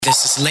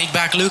This is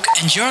Laidback Luke,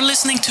 and you're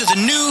listening to the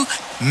new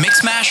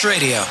Mixmash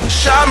Radio.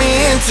 Shot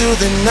me into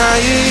the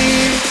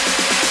night.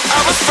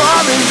 I was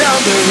falling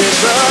down the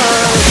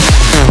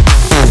river.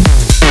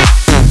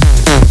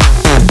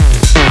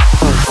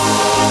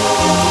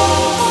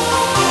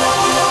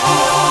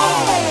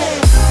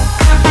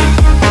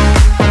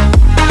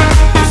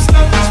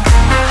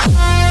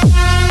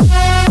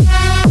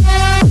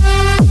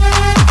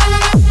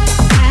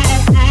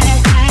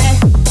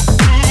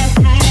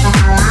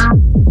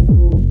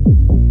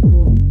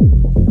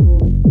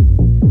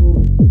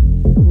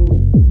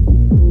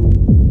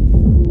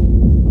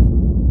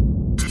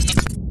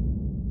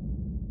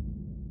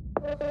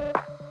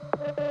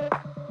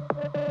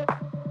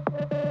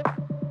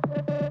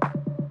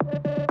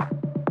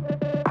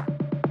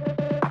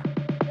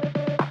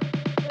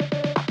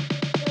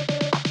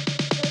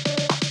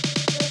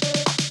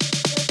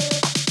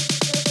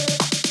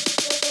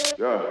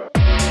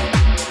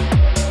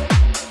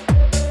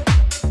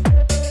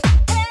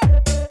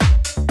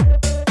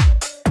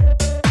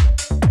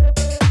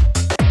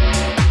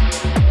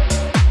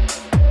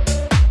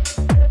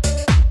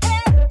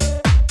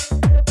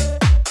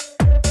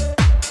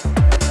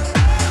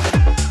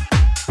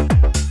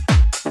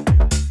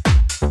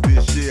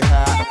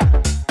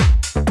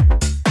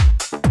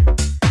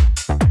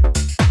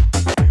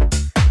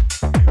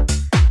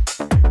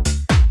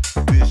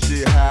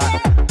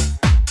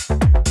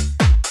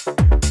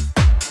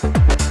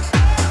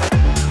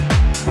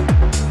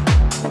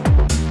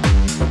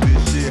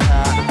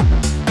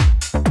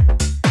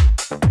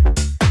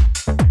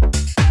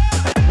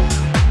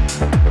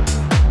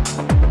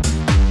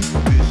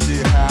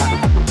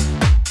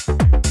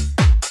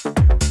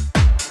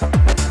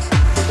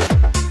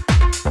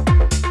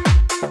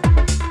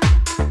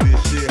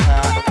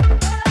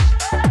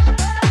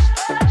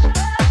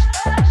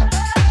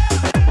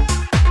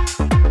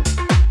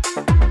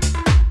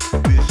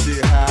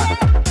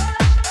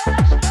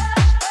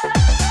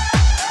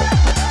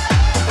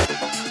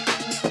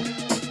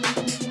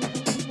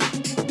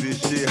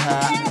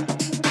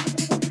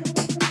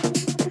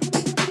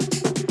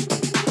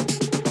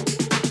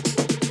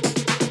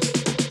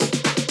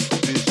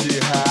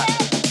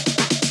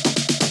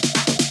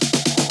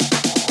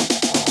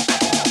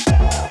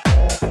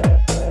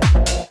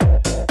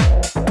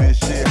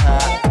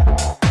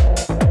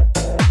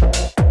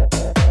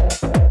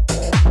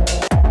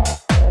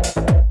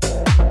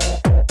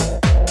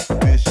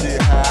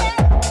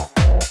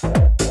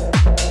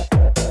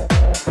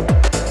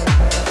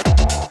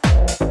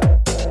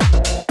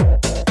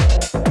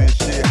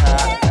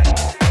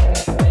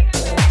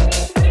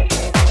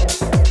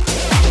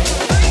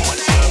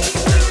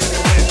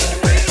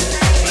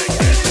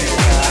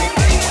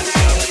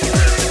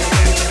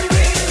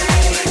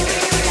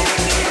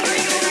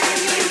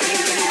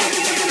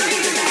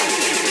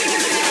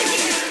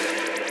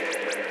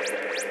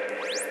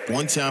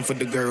 One time for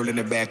the girl in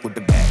the back with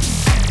the back.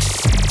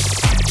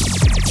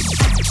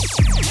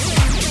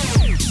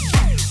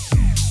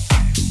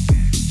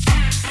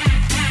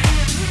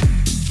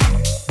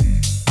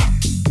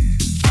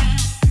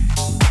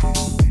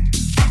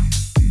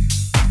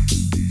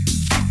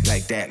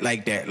 Like that,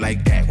 like that,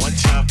 like that. One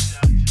time,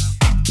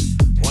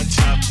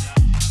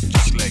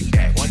 just like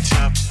that. One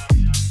time,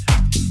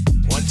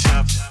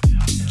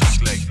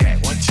 just like that.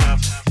 One time,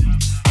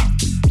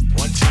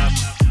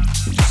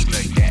 just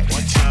like that.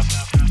 One time.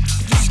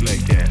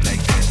 Like that,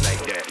 like that, like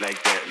that, like that,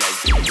 like that,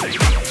 like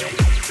that.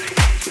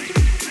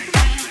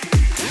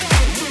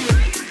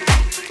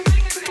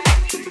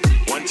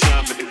 One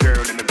time for the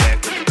girl in the back with the back. One time for the girl in the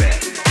back with the back. Like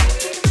that,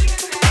 like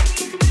that, like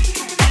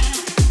that.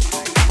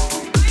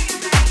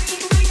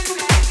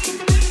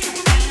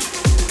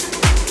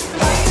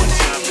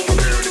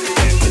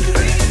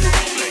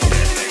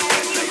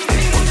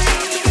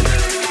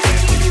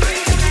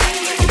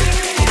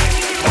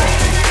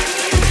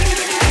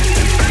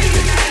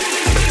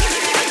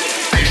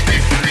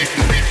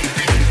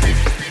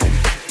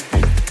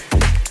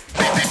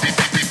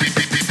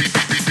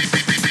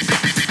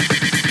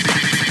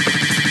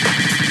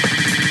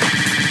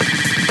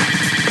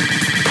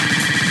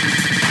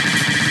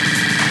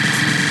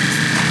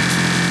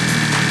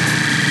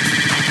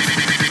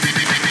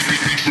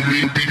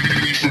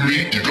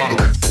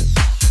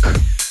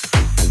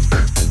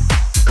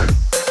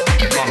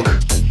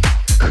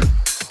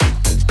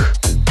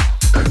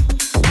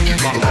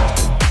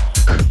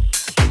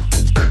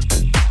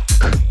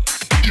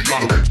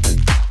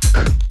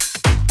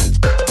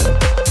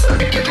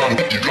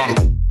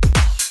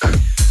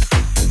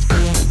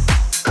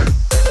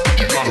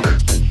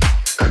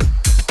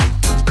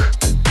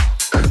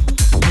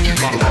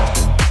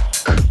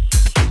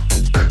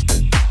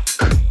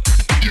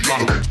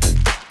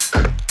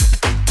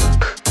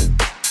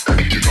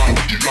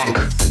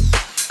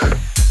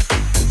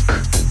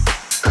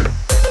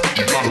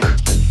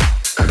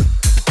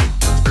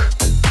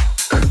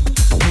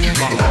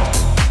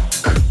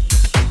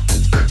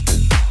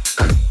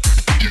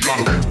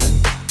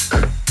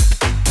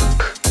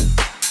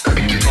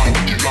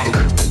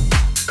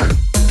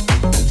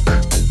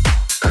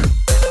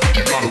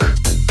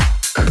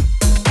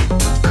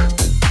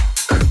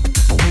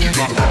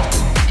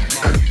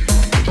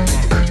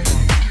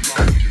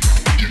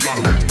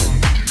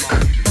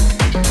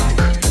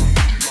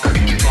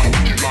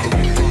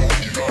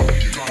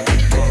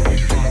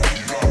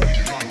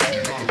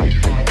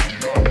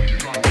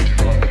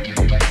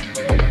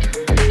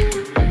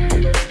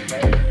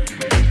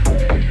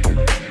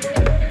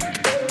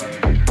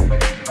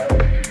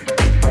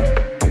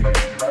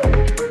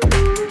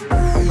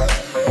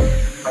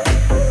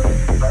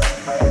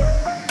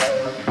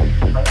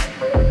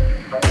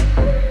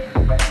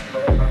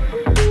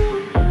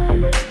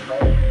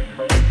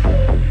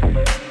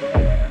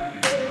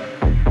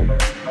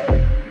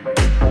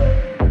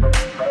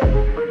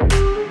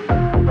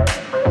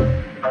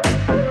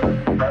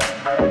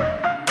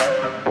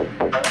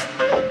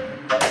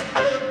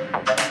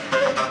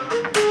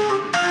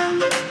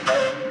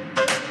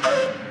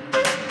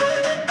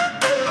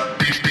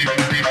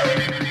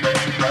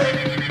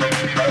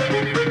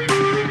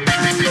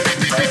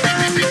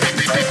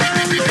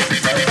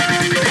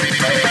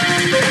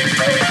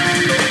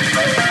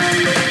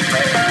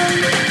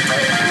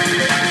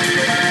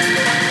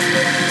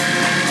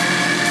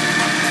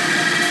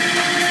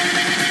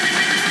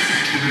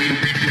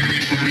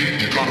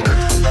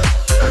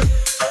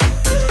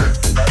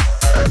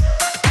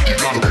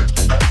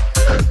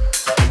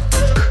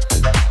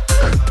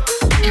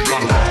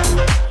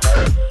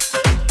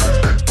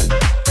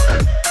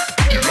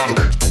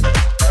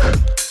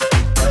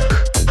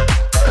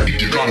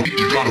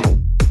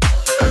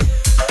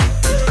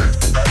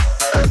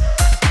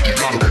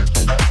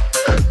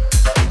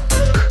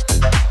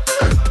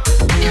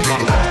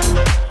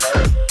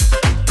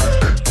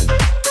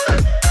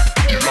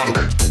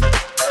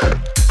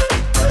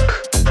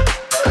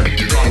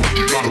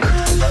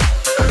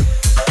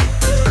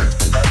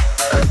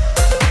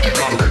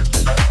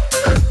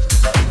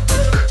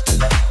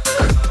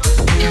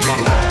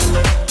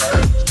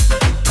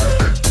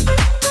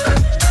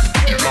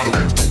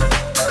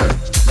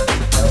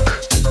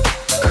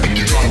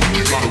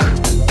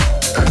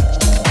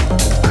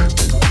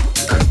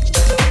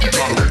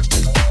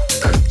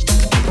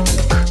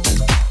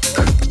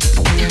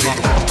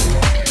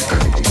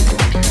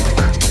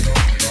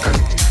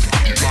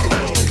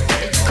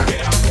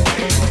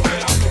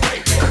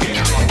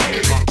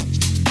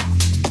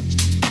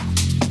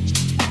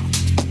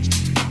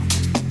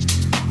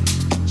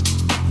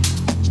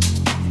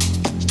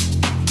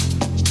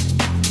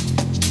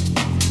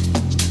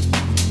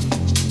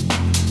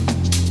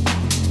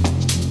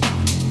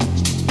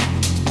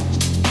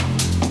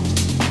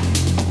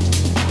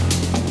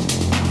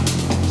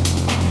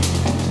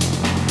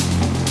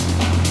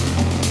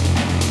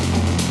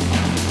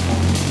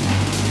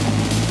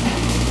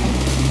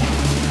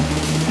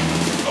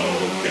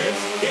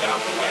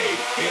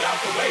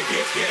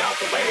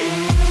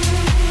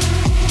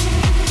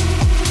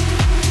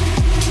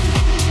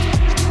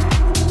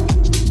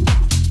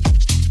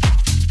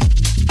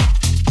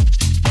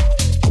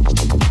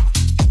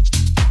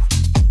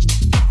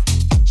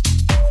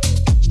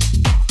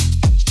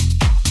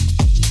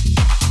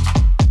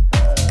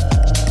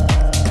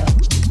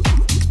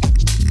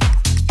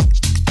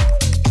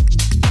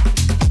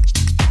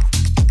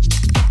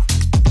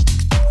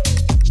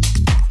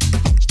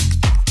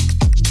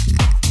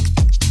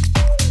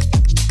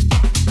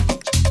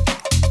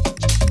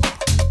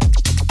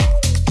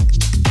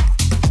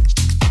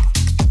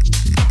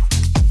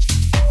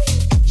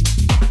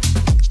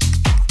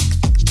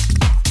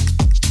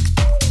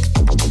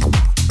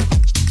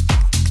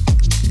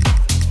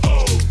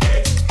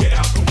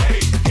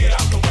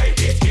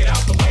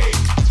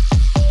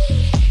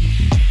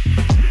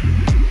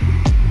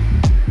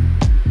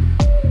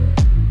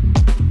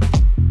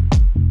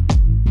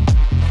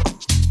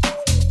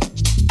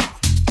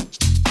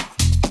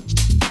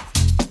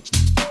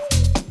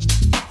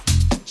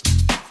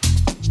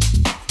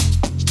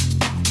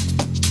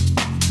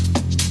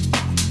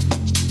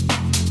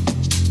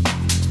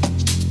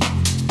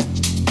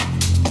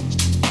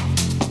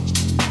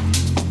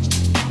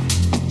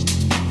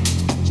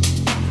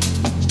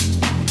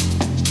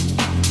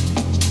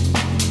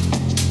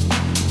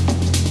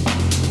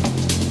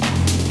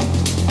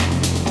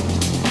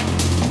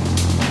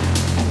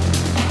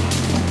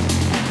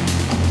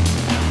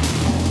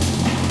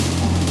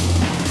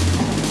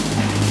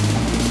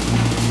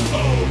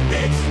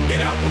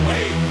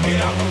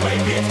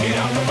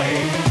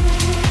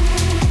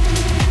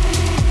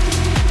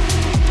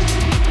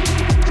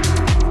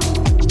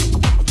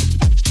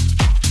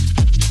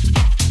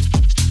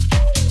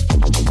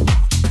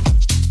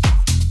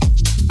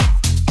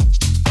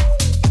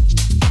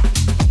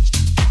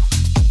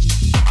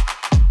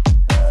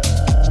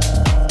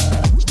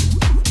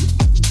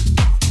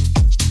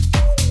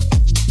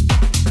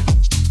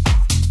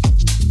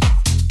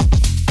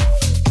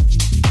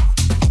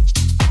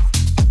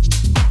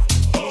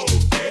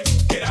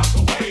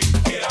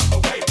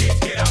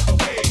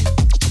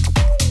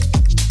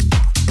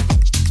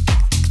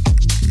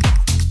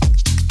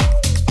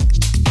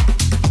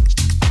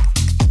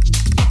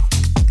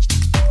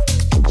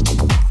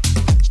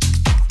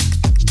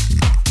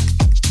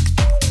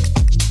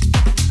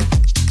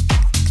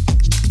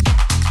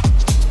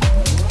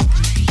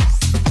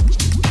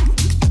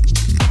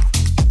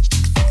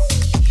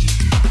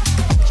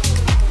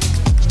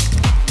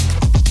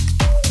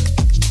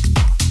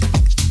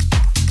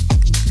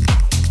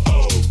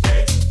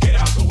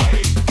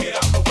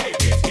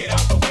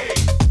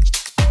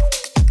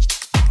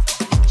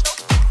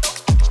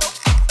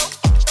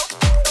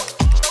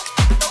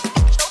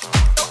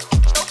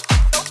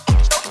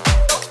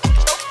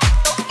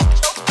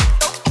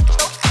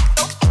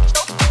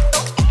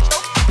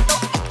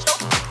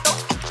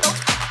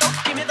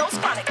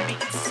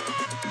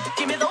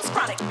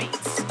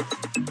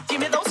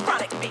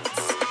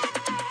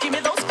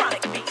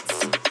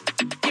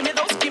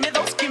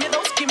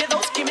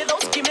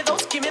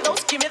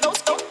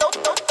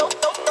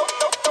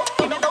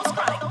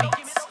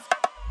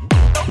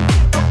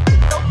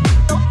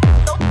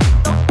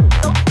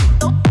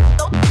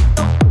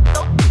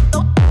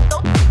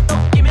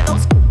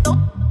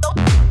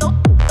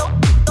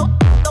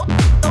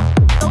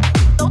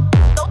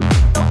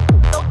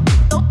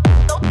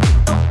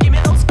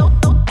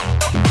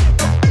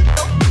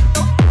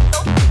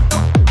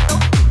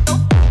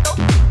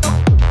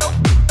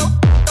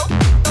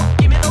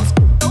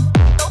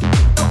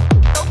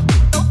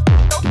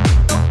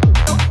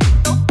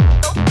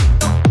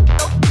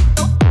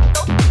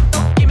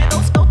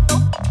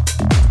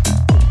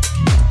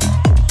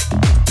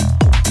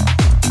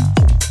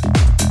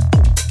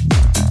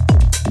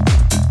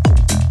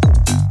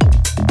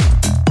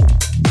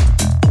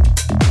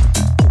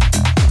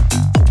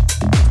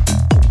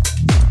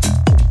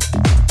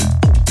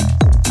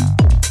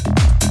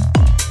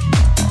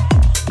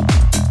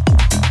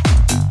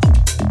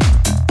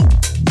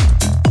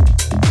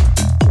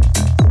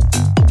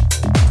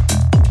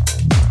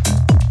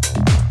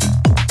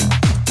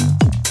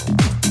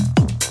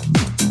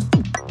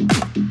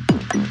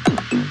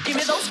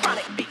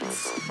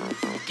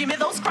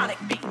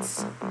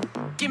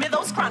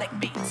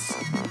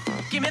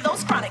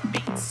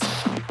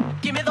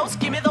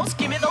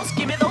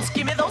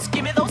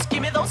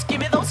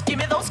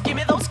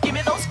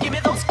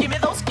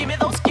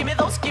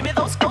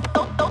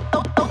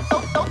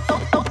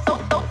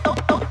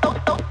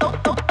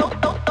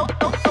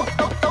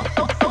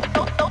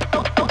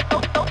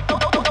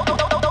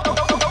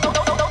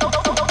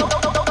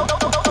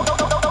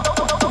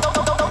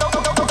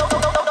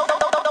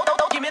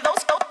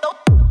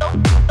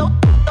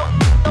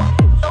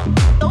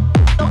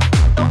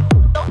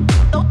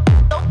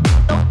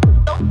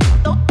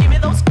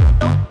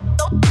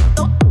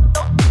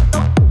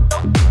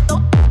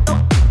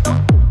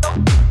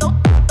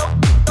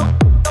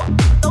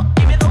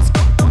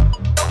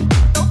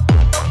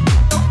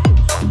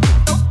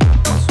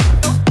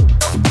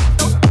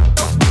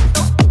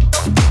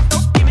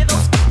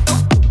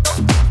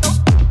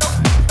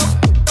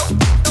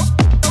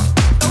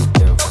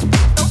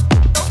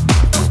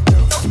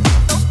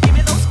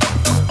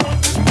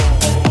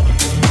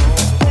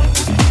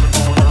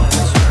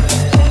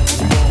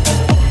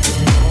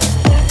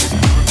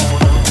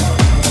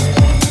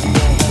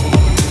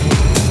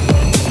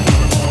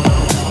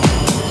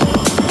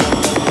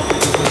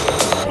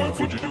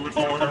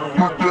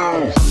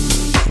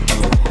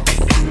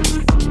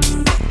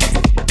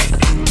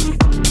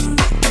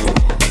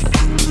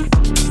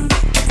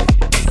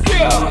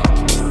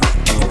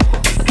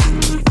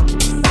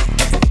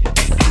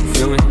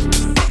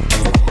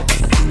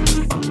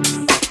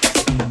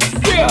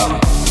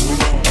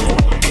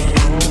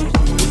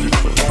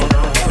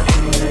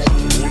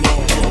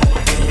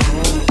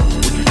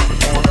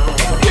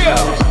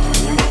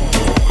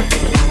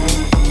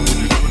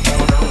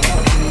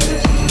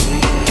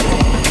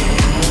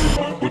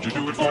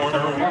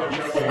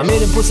 I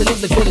made him pussy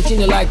lips like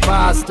fettuccine like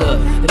pasta,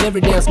 and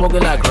every day I'm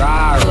smoking like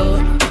rara.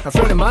 A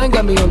friend of mine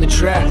got me on the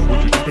track.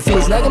 It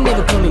feels like I'm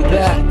never coming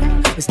back.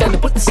 It's time to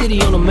put the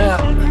city on the map.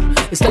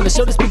 It's time to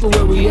show these people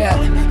where we at.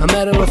 A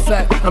matter of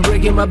fact, I'm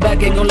breaking my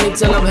back, ain't gon' live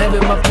till I'm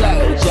having my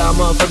plaque. Y'all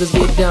motherfuckers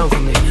get down for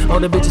me. All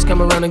the bitches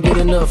come around and get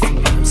enough for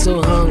me. I'm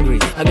so hungry,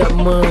 I got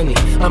money.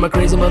 I'm a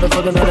crazy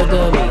motherfucker, not a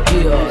dummy.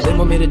 Yeah, they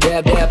want me to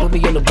dab, put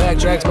me on the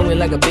backtracks, moving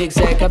like a big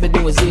sack. I've been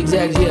doing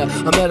zigzags, yeah.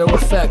 A matter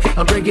of fact,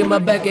 I'm breaking my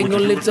back, ain't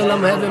gon' live till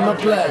I'm having my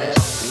plaque.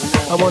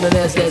 I want an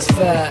ass that's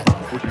fat.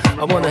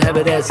 I wanna have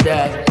it as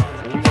that.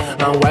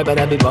 I'm white, but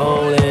I be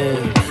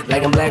ballin'.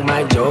 Like I'm Black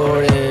Mike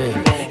Jordan.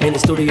 In the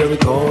studio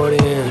recording.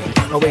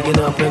 I'm waking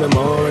up in the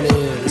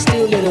morning.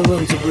 Still in the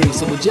room to breathe.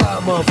 So would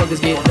y'all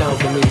motherfuckers get down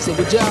for me? So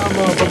would y'all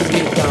motherfuckers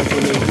get down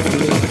for me?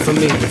 For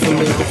me, for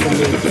me, for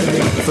me, for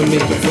me, for me,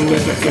 for me,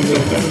 for me,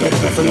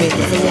 for me,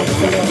 for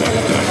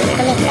me.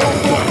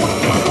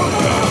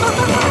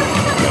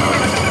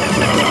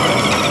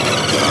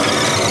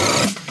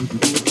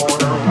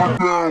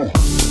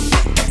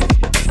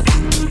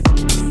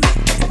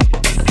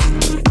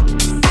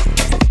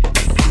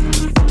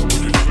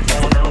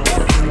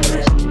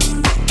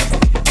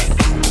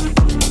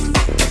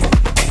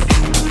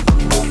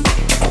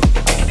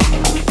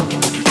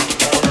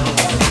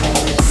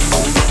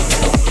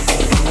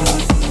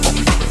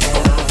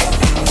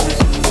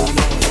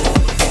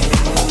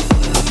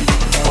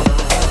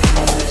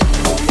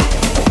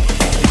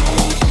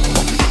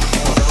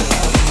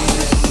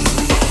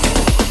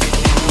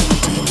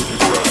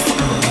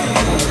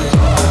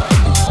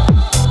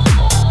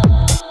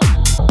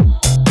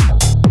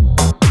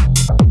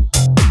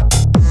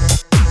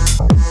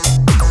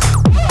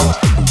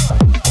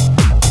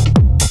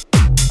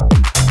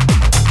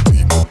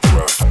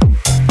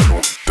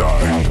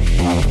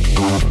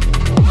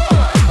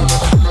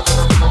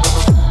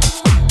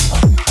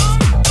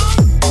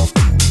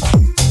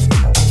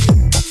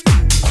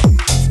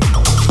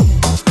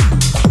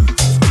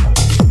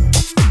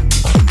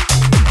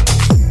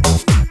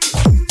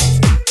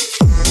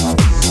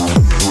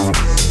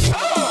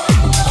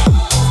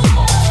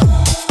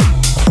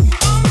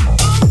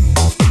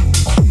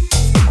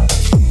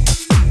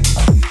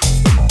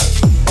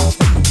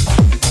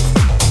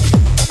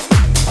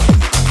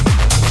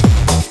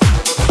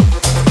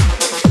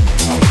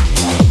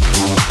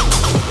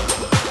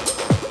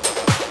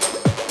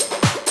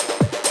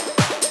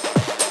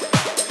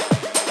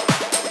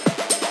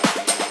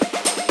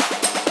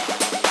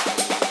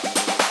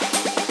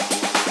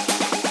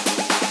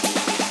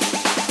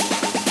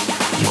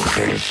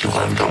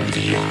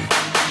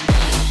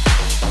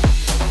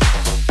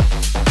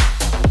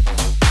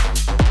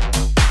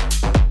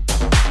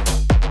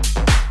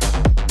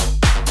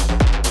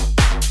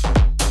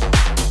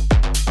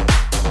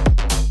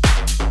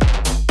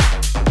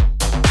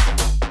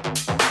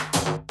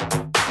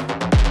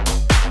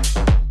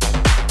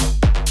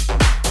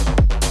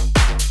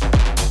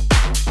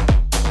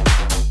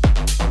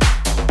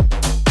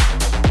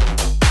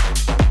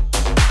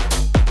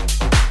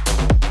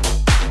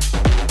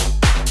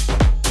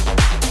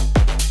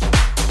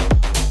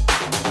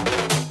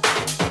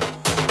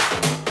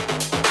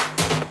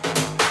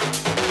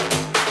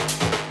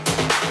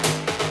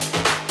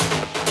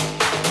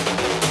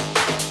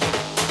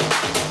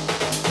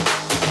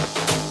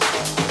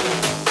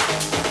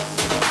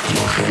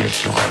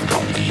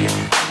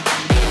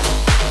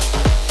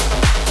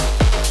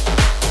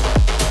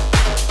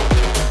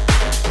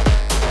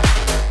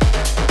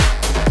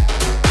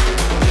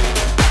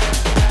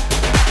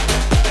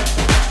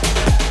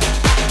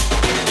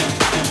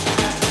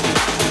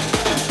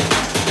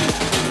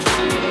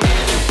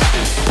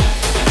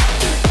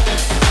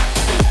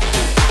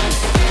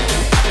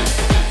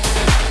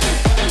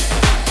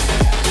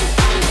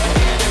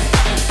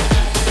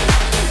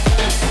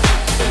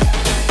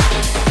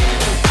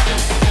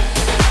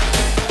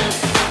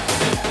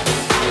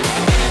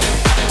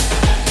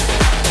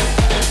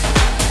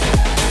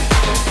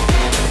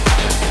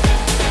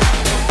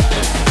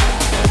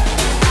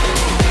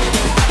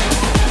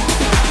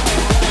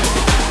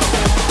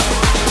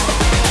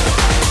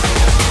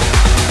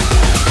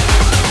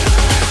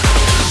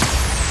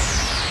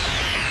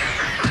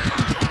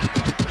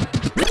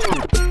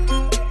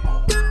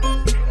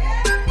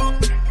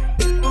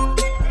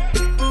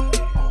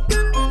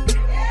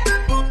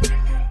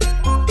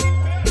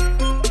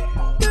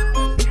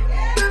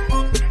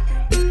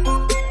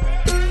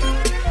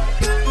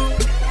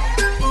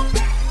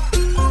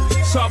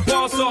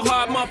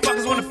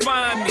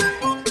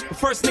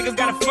 First niggas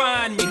gotta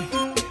find me.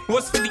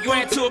 What's 50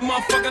 grand to a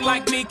motherfucker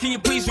like me? Can you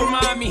please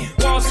remind me?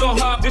 Ball so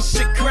hard, this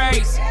shit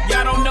crazy.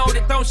 Y'all don't know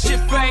that don't shit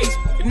phase.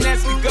 The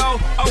Nets could go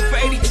 0 for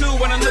 82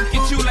 when I look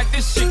at you like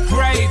this shit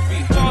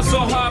gravy. Ball so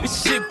hard,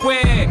 this shit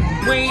weird.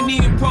 We ain't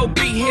even pro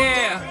be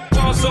here.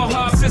 Ball so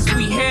hard since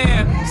we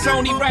here. It's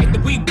only right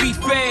that we be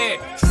fair.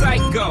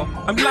 Psycho,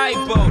 I'm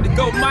libo to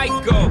go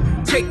Michael.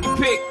 Take your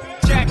pick.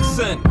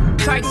 Jackson,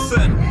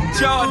 Tyson,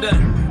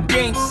 Jordan.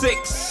 Game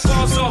 6,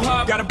 ball so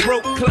hard, got a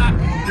broke clock.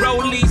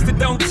 Rollies that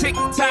don't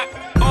tick-tock.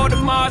 All the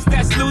Mars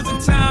that's losing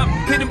time,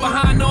 hidden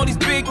behind all these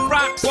big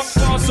rocks.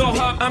 Ball so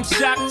hard, I'm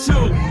shocked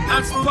too.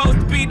 I'm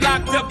supposed to be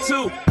locked up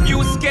too.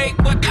 You escape,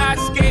 but I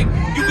escape.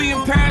 You be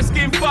in Paris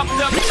getting fucked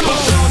up too. Ball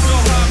so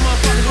hard,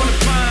 motherfuckers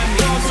wanna find me.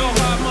 Ball so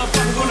hard,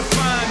 motherfuckers wanna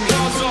find me.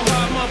 Ball so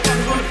hard,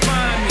 motherfuckers wanna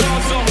find me. Ball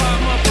so hard,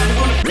 motherfuckers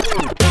wanna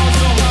find me. Ball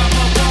so hard,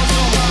 ball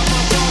so hard,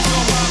 ball so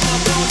hard,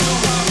 ball so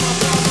hard.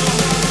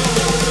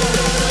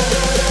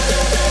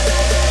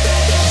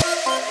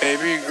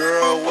 Baby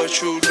girl,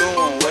 what you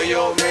doing? Where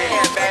your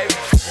man, baby?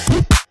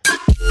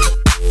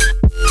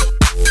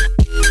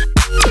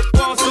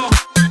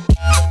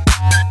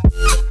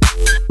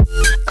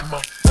 Come on.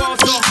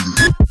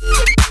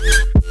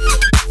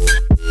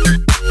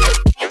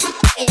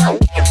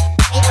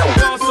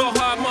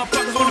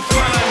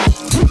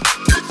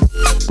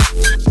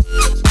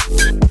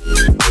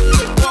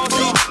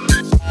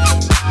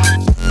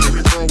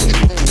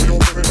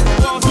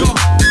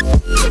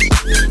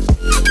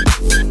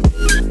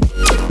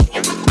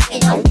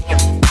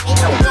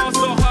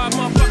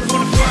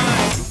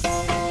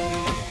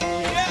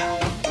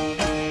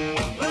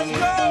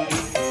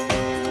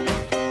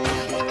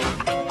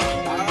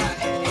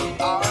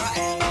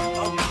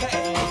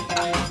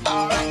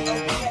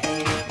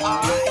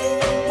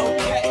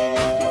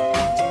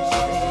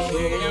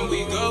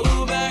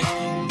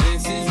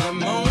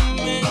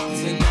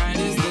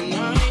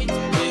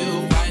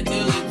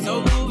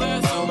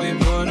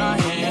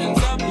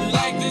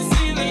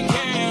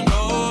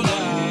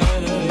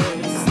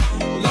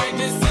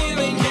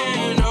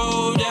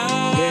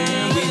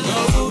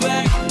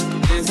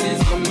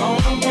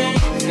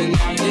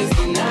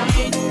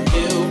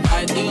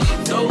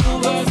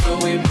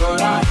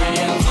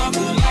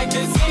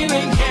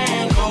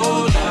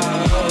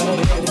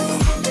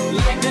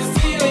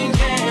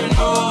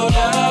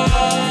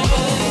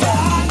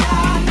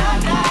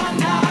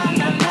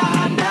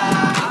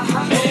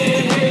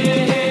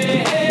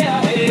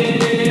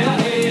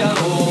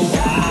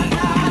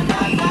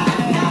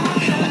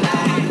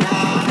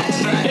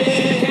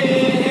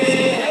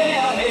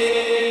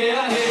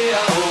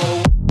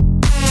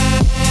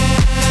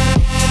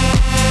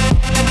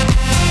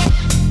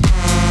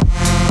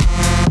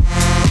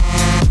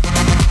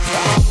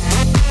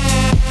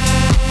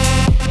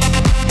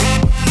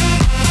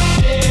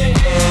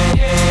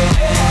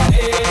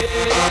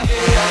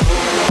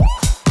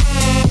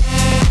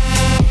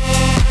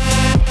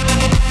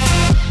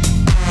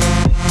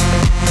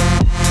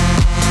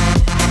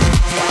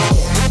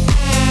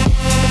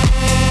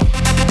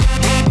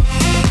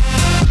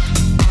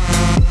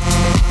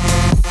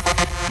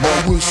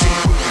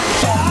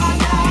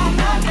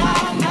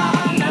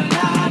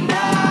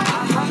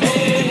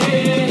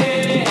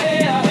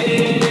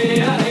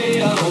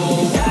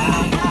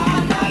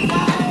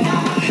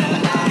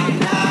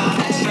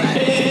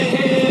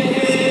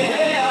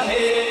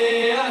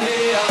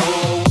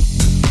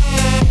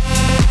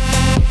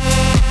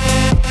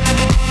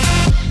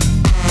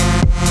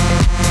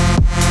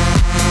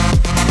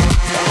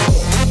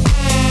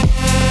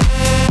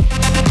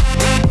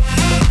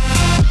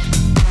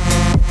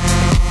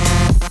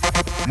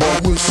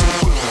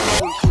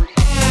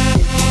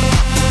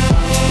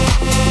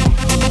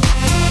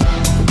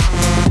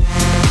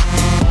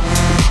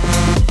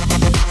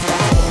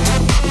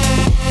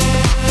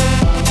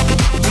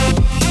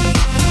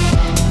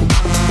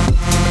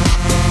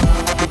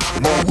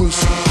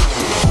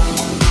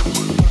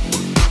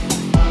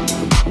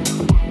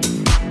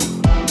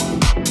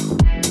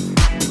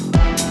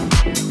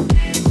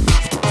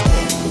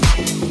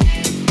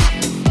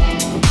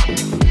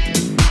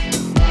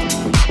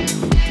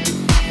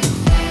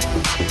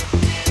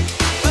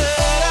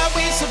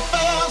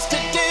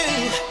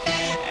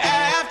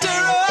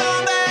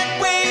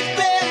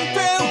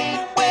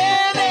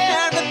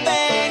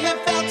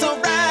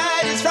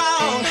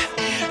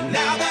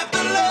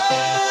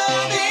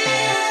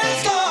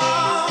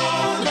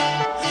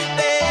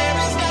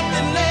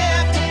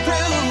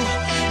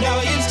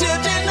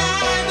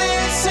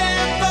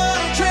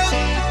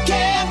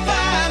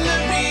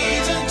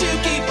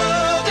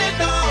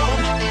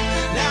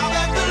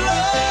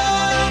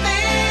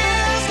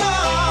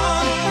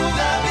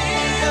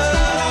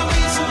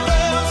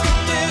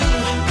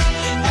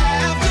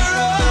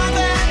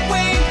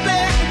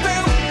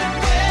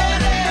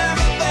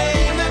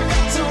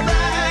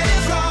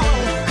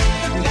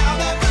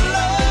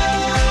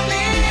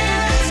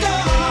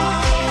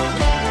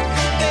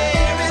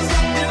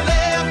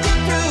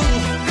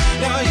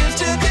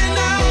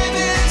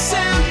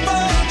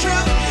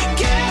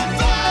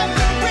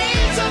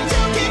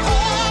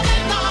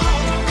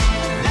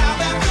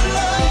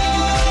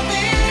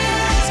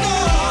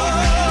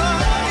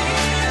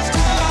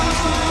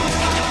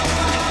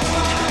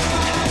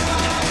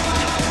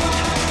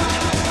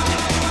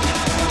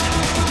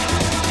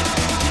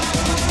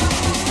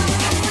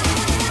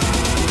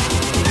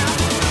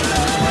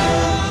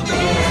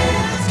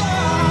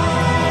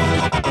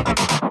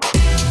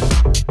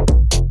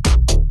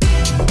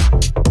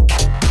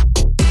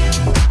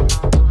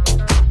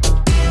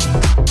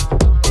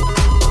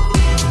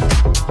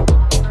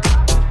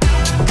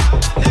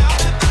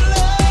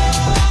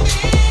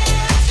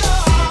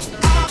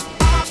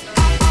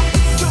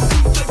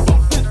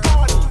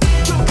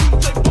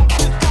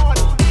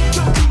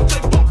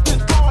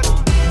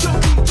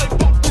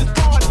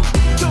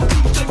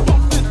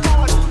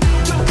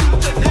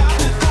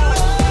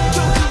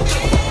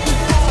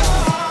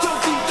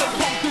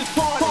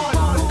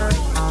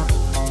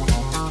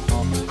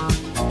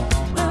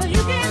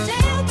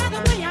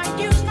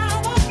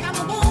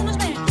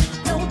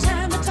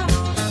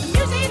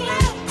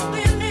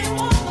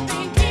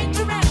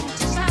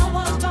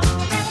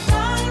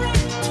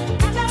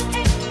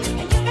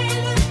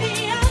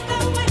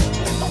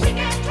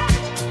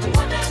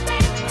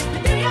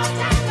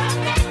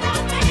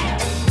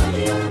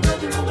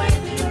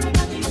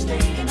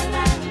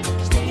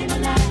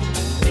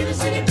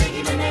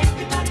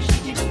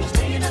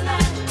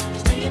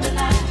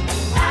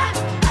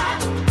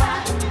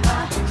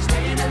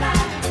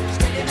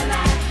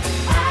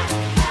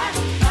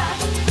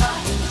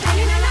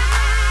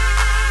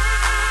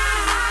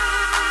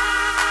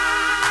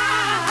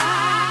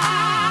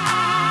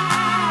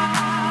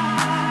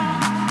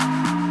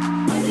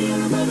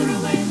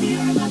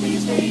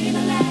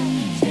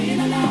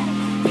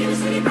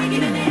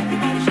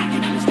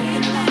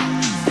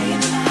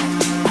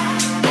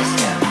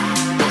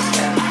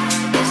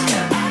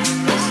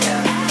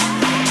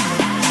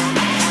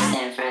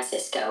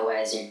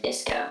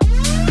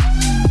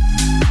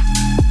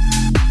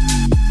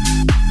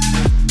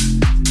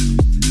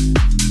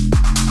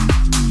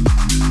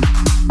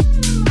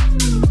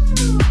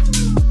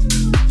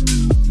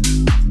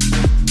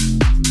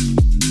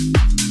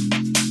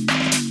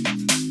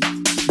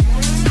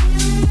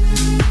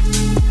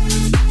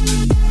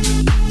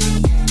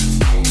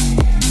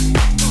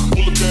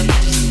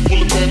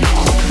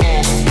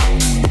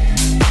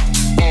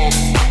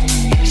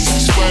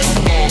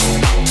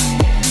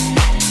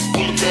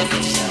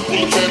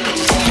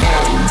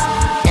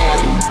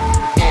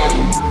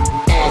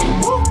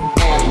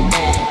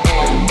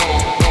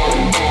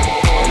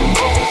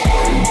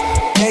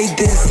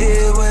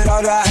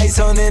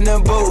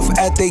 booth.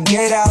 At the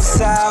gate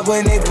outside,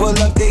 when they pull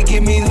up, they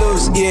get me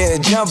loose. Yeah,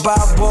 jump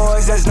out,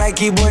 boys. That's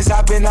Nike boys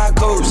hopping our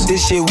coast.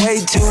 This shit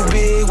way too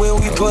big. When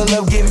we pull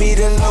up, give me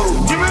the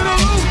loot. Give me the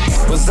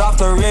loot. Was off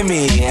the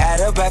Remy,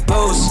 had up at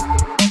post.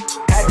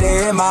 Had to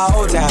hit my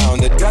old town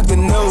to duck the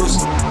news.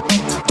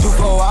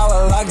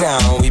 24-hour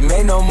lockdown, we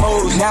made no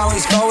moves. Now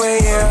it's 4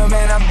 a.m.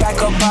 and I'm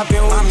back up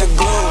popping with the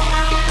glue.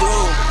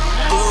 Glue,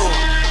 glue,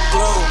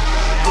 glue,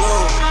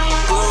 glue,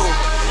 glue,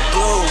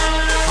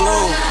 glue, glue, glue,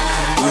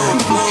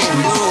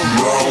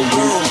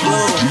 glue,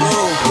 glue,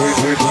 glue.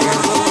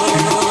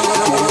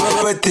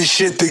 Put this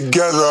shit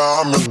together,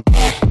 I'm a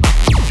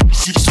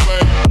see the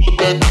swag, pull it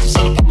back,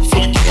 set up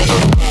for the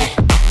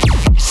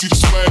camera. See the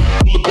swag,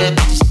 pull it back,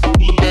 pull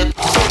it back.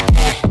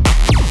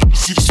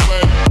 See the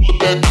swag, pull it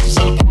back,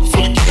 set up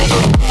for the camera.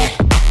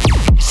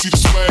 See the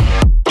swag,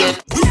 back,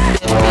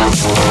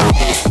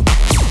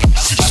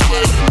 see the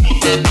swag, pull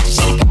it back,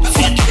 set up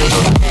for the camera.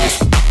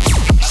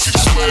 See the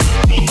swag,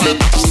 pull it back,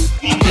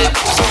 pull it back.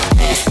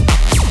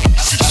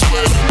 See the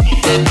swag, pull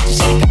it back,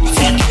 set up for the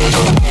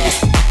camera.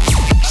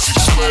 See the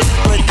swag,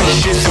 put this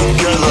shit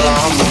together,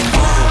 I'm a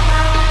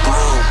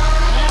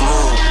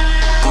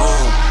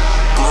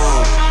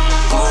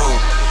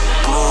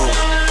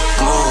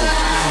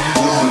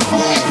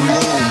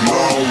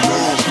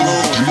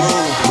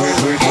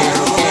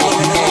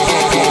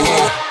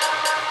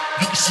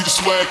see the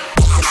swag.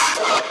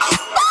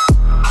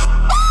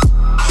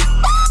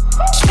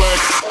 Swag.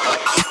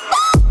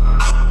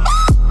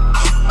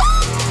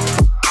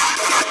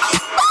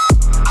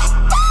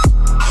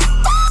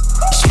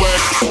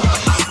 Swag.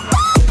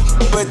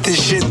 Put this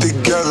shit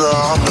together.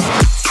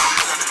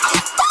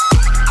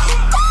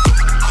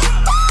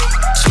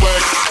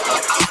 Swag.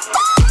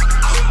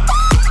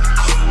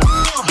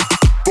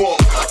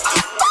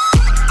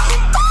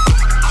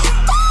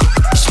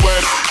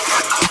 Swag.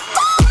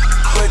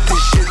 Put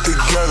this shit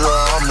together.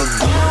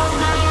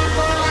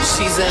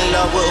 She's in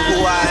love with who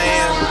I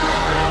am.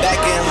 Back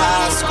in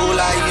high school,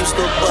 I used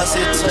to bust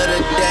it to the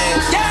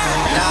dance.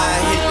 Now I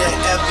hit the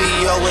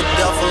FBO with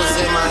duffels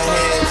in my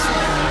hands.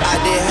 I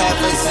did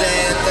half a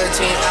Zan,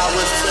 13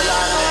 hours till I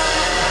land.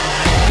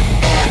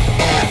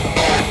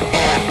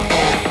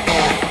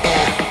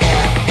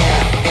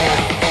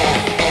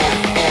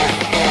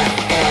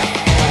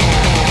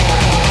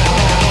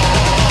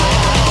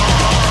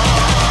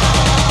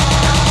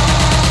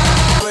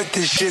 Put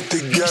this shit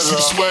together. See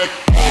the swag.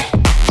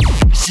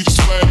 See the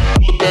swag,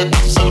 pull it back,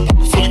 set up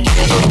for the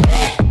camera.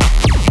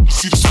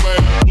 See the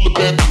swag, pull it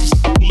back,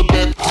 pull it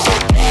back.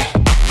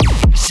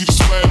 See the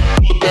swag,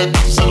 pull it back,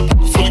 set up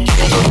for the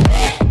camera.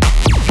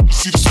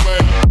 See the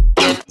swag, back,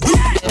 back.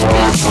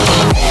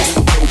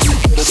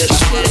 See the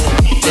swag,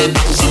 pull it back,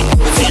 set up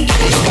for the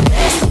camera.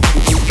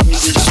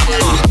 See the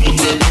swag, pull it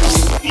back,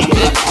 pull it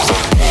back.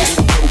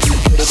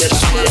 See the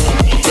swag,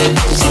 pull it back,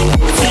 set up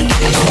for the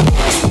camera.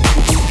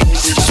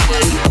 See the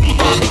swag, pull it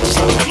back,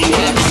 set up for the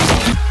camera.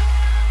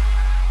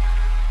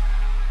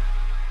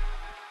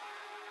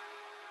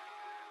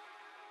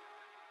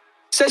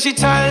 Said she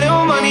tired,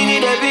 little money,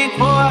 need that big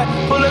boy.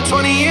 Pull up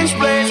 20-inch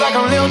blades like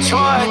I'm Lil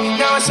Troy.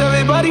 Now it's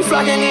everybody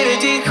flocking, need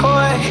a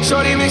decoy.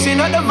 Shorty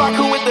mixing up the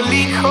vodka with the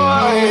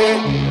liquor.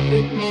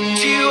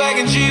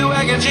 G-Wagon,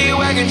 G-Wagon,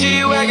 G-Wagon,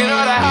 G-Wagon.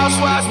 All the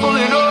housewives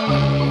pulling up.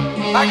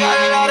 I got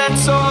a lot of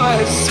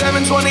toys.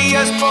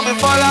 720S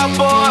pumping Fallout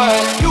Boy.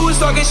 You was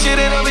talking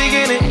shit in the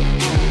beginning.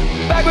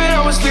 Back when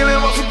I was feeling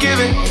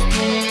unforgiving.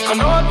 I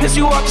know I pissed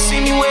you off to see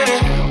me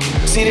winning.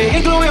 See the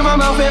ink glue in my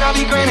mouth and I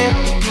be grinning.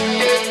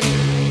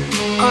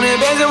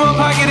 100 bands in my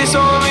pocket, it's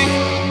on me.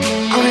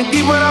 100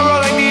 deep when I roll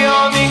like the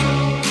army.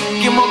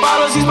 Get more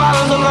bottles, these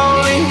bottles are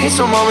lonely.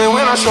 It's a moment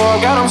when I show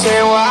up, God, I'm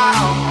saying wow.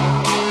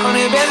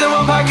 100 bands in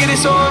my pocket,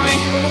 it's on me.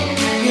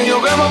 Yeah,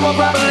 your grandma will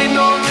probably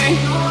know me.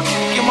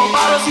 Get more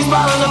bottles, these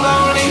bottles are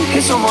lonely.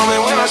 It's a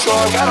moment when I show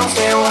up, God, I'm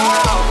saying wow,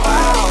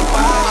 wow,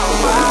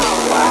 wow, wow, wow,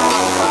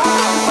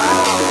 wow,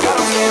 wow. God,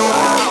 I'm saying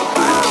wow,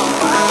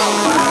 wow, wow,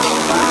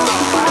 wow,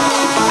 wow,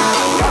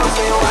 wow. God, I'm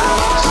saying wow.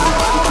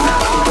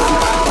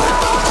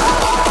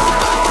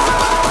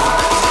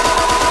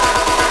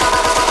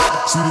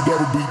 See the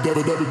double beat,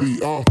 double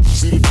beat,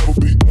 see the double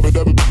beat,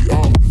 double beat,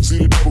 see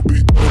the double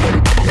beat, double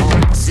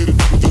beat, see the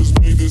double just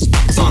made this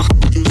beat, just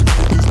made this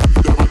beat,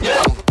 double beat,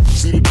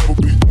 see the double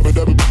beat,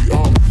 double beat,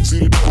 see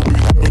the double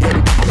beat, double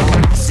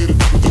beat, see the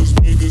double just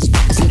made this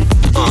beat, see the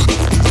double beat,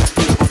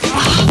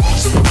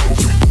 see the double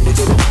beat,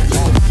 double beat,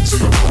 see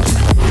the double beat, see the double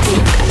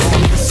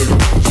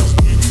just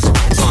made this beat, see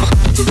the double beat,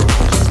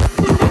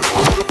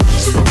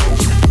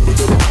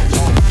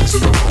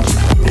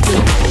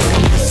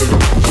 see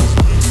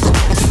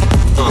the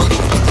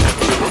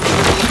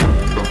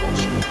double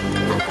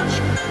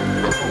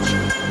beat,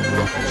 see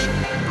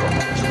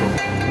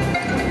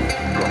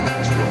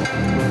the double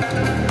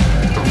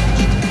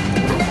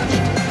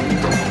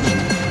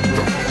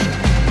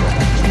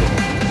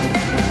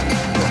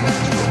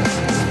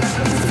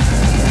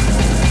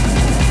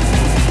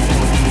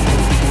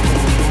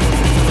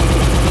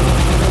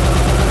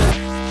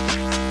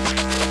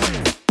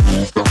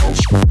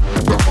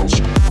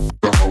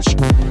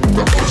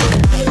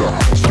The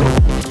house.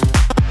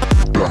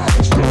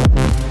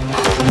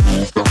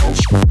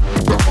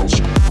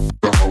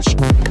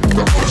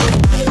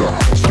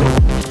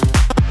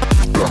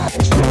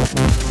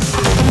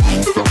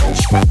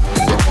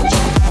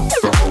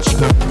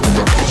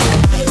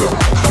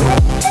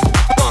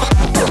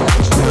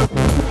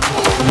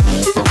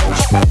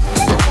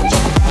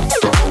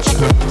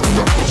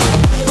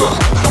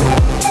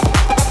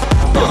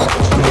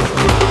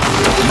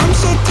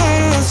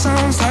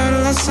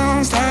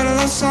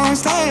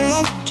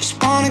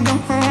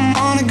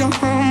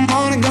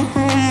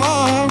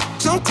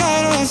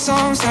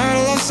 songs, tired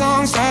of love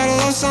songs, tired of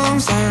love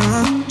songs, tired of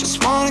love.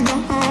 Just wanna go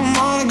home,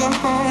 wanna go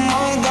home,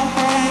 wanna go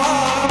home.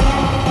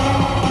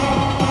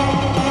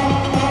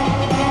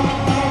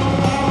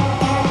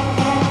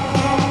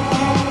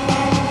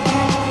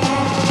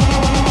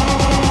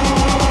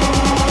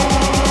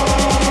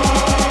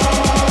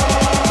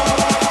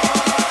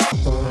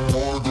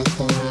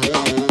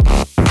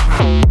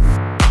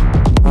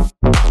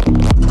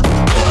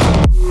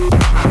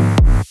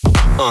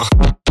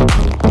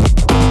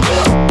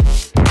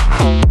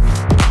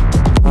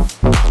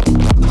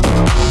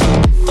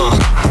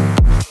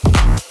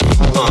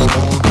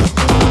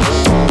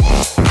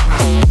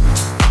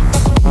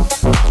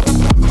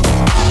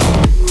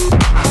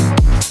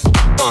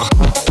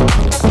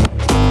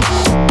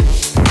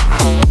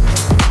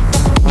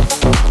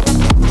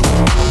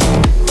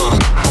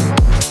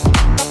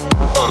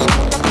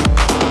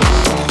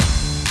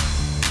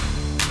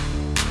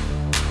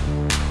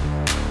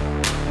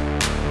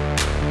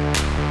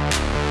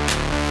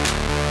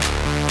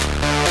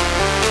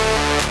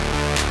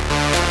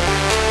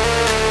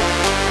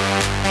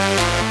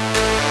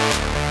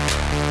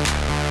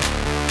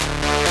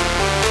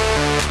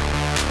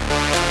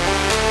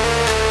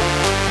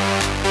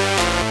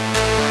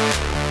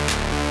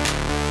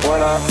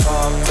 When I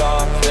popped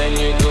off, then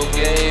you go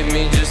gave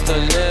me just a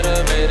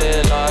little bit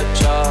of la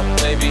chop.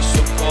 Baby,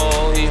 so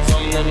cold, he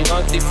from the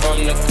north, he from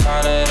the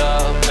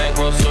Canada.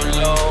 Bankroll so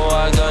low,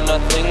 I got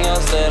nothing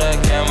else that I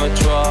can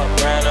withdraw.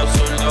 Ran up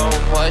so low,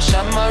 I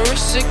shot my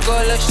wrist, it go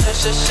like sha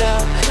sha sha,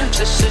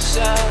 sha sha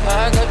sha.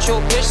 I got your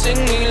bitch sing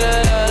me la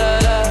la la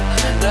la,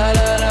 la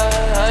la la.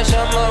 I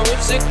shot my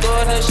wrist, it go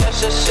like sha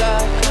sha sha,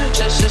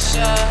 sha sha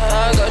sha.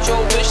 I got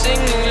your bitch sing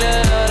me la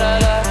la la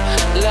la,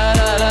 la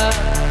la la.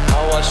 I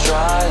was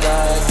dry like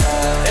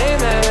that.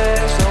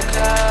 Amex, no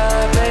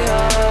cap, they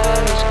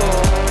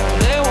underscore.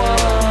 They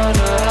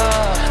wonder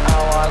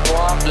how I go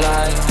up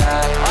like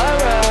that. I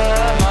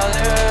rap my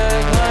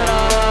lyrics when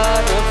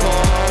I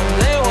perform.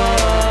 They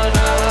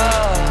wonder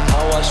how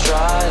I was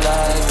dry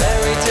like that.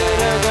 Married to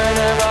the grind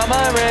around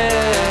my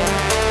ring.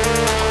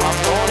 I'm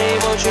phony,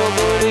 but your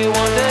booty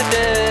want the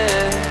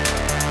dick.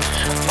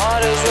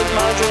 Modest with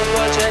my juice,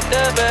 but check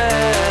the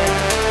bag.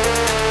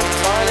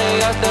 Finally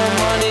got the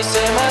money,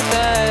 say my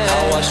thing.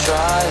 I was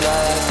dry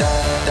like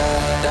that, that,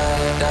 that,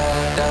 that,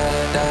 that,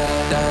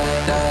 that, that,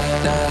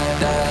 that,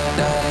 that,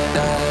 that.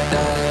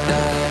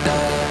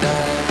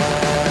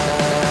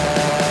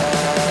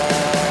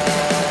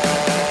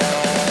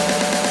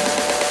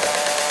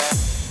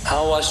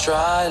 I was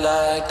dry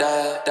like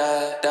that,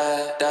 that,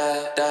 that,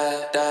 that, that,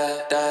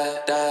 that,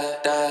 that,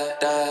 that,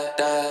 that,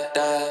 that,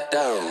 that,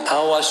 that. I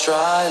was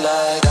dry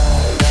like that.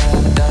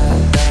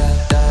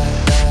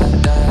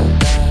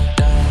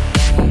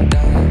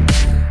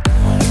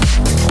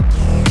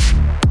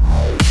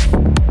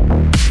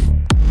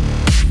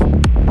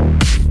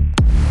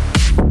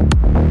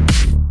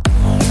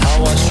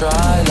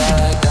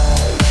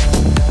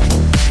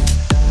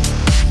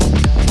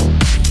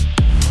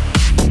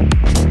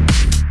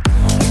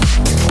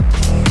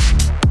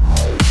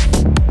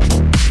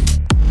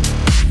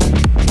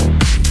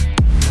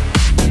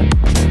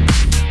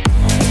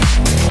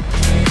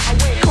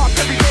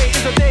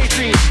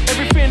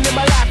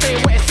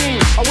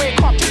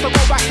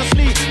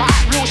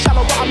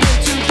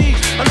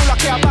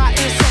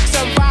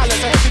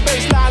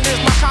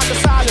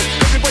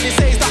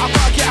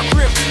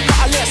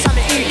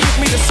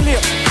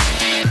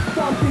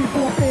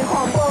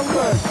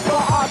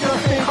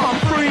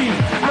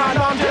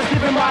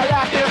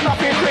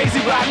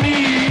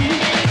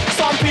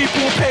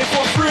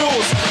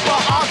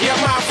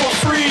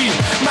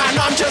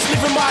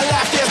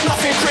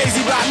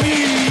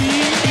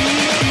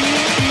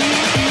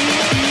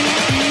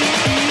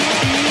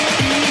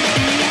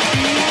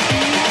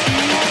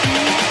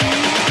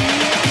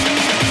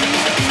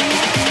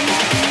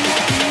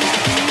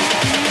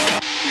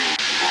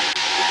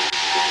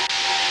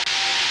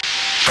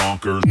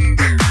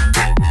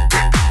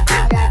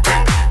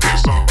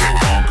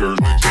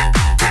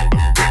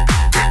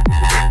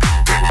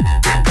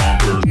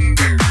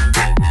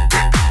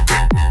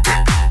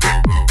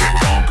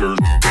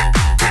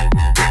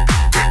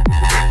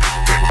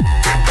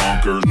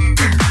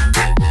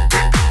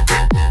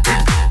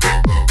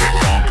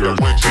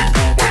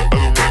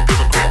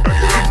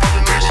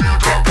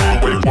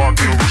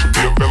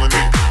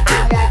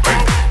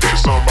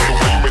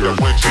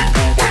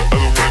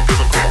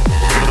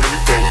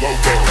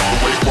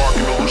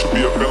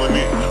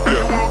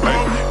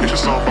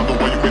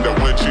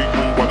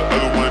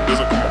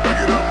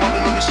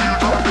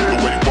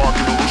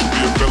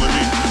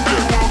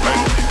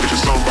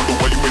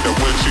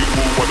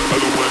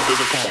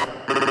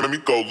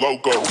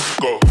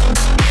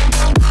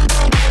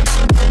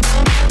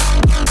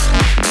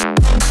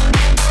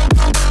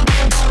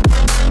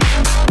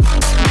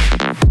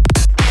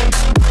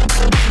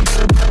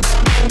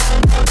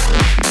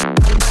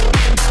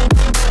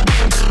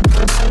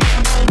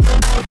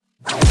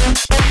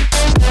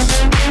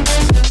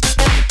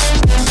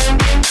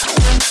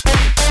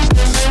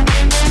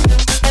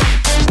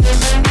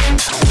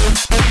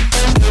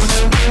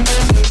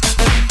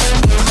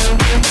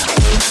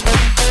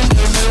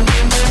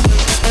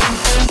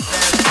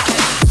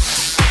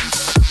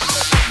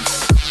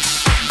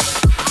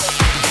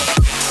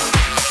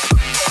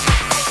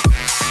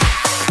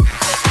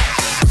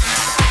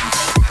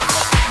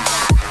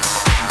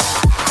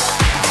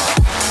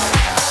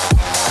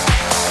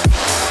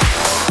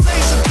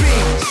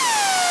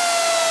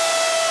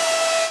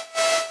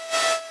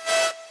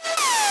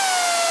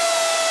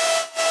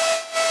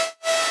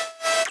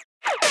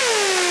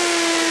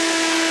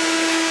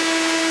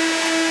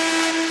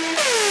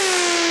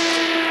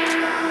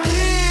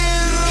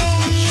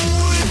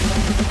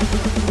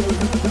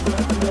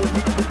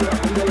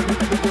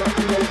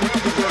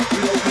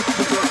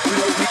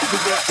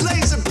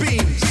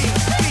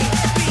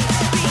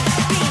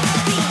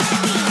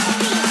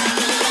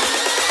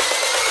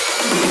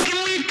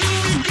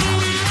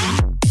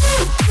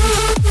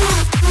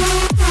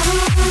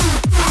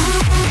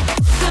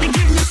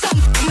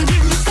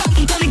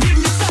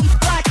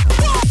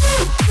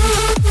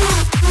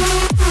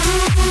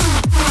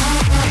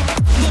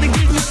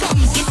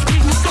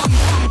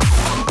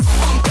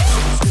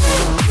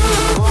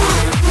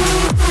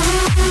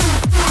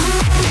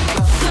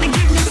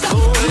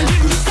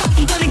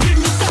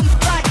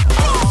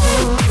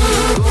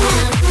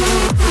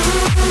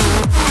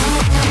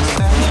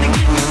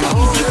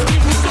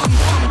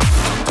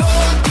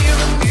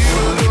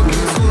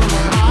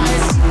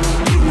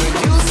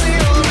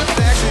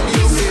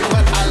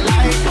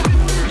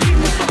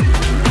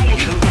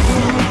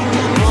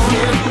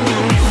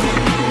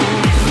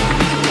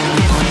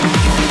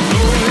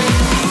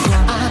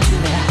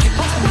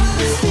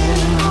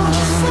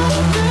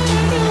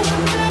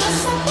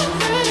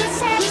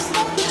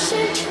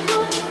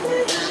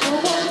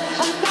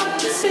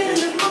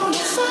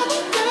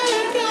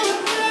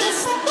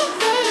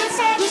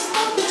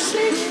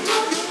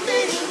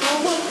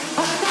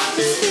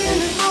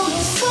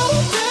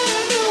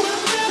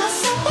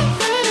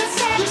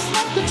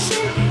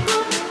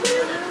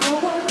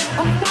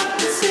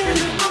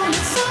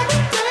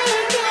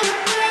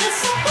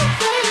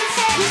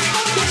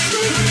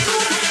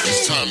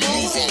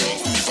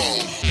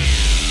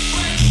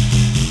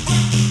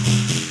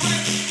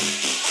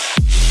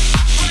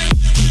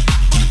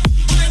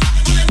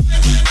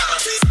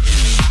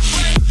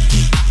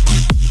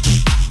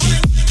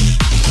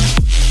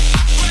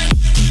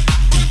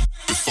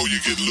 you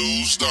get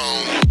loosed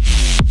on.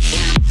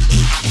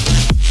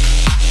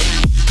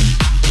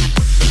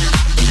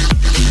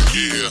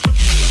 Yeah.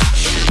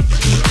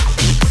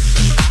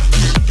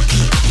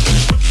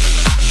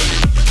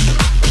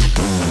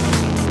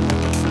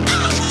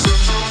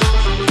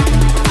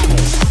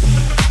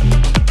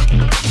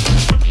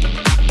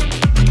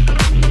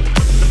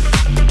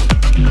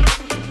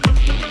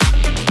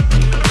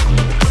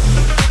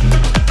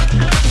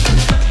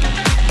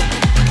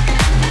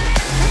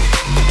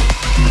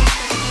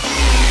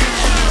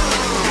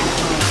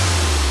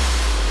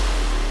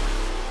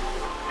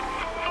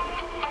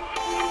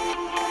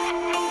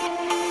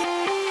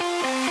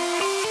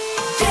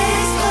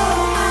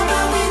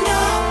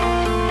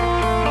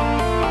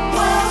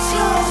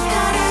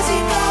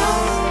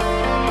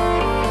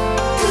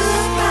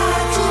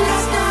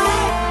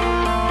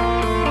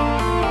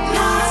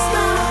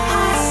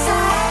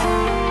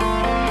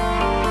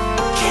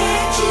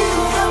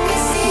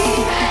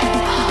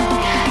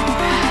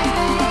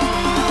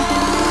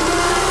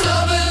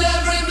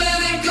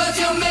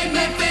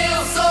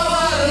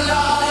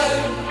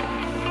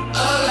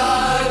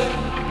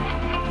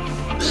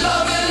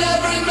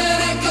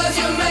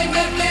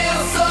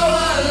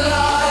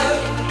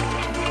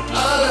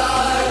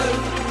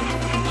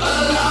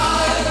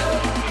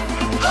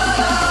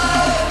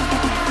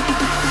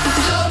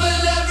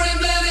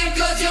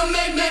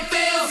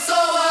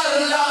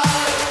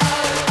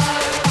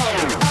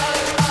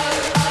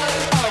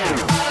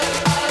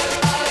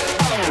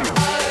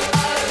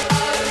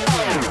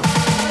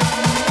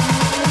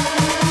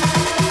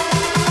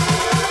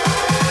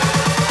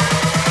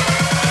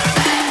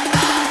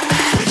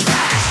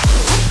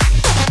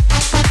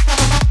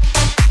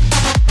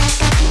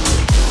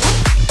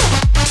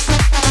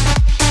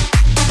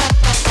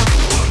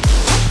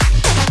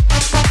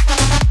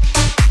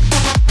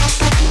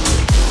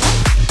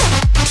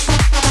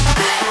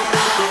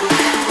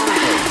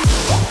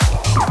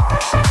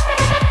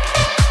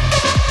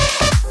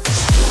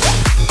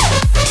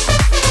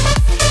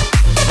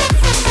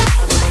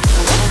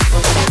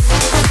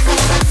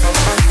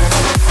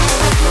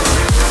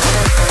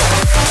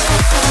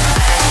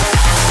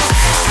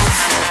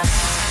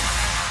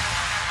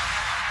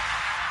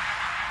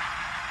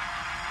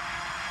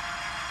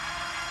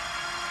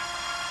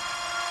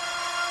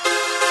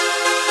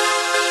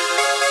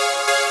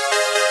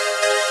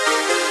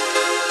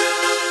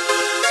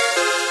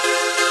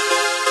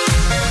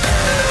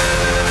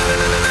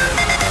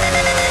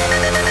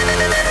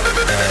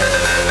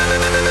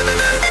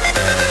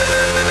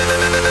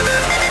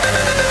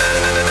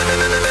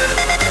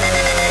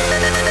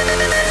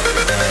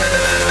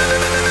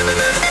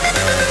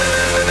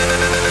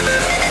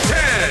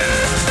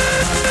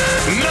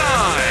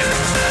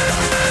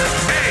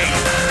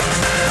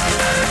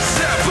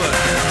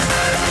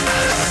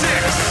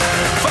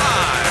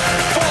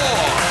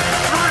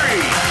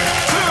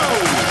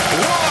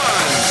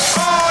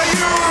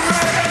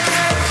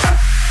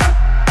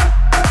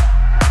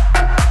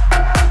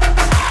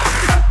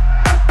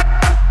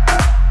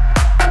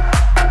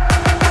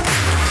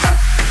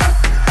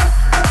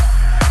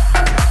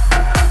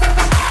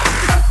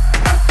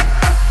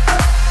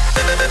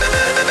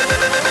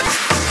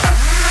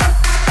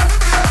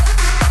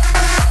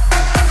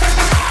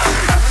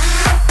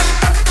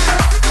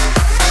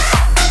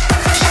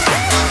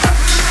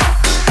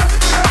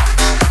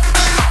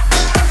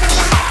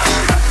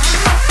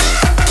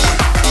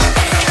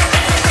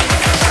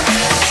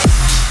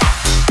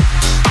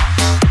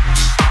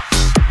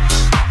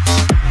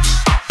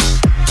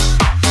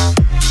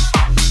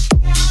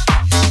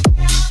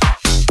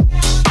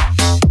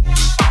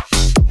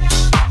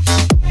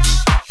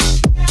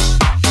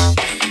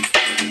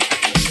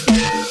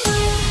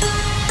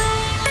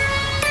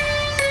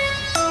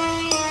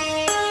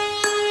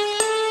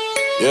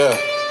 Yeah.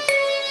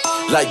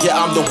 Like, yeah,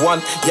 I'm the one,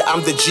 yeah,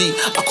 I'm the G.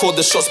 I call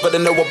the shots, better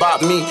know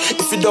about me.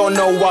 If you don't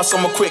know us,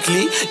 I'ma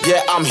quickly,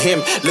 yeah, I'm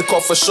him. Look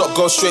off a shot,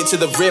 go straight to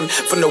the rim.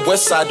 From the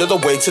west side all the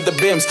way to the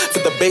bims. For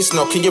the bass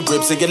knocking your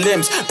ribs and your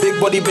limbs. Big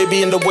body,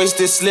 baby, in the waist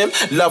is slim.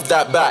 Love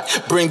that back,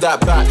 bring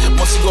that back.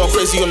 Must be going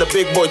crazy on the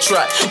big boy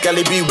track.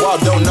 Gally be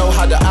wild, don't know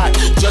how to act.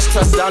 Just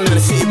touch down in the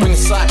city, bring the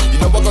sight. You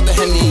know I got the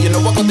Henny, you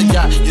know I got the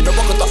yak. You know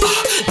I got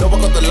the know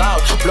I got the loud.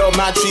 Blow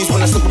mad trees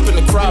when I step up in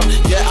the crowd.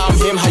 Yeah, I'm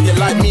him, how you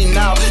like me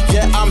now?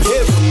 Yeah, I'm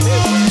him.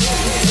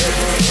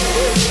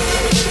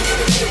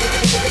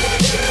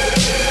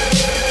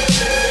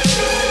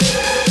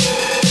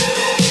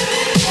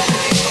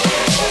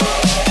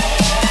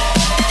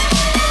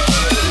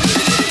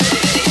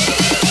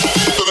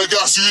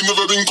 So you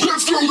never been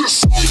close from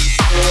this.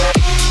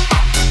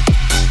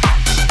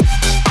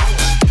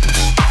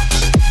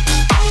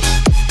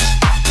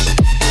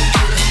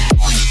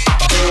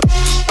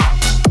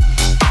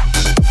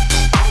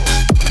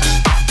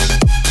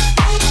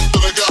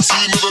 I got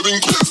you never been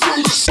close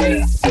from this.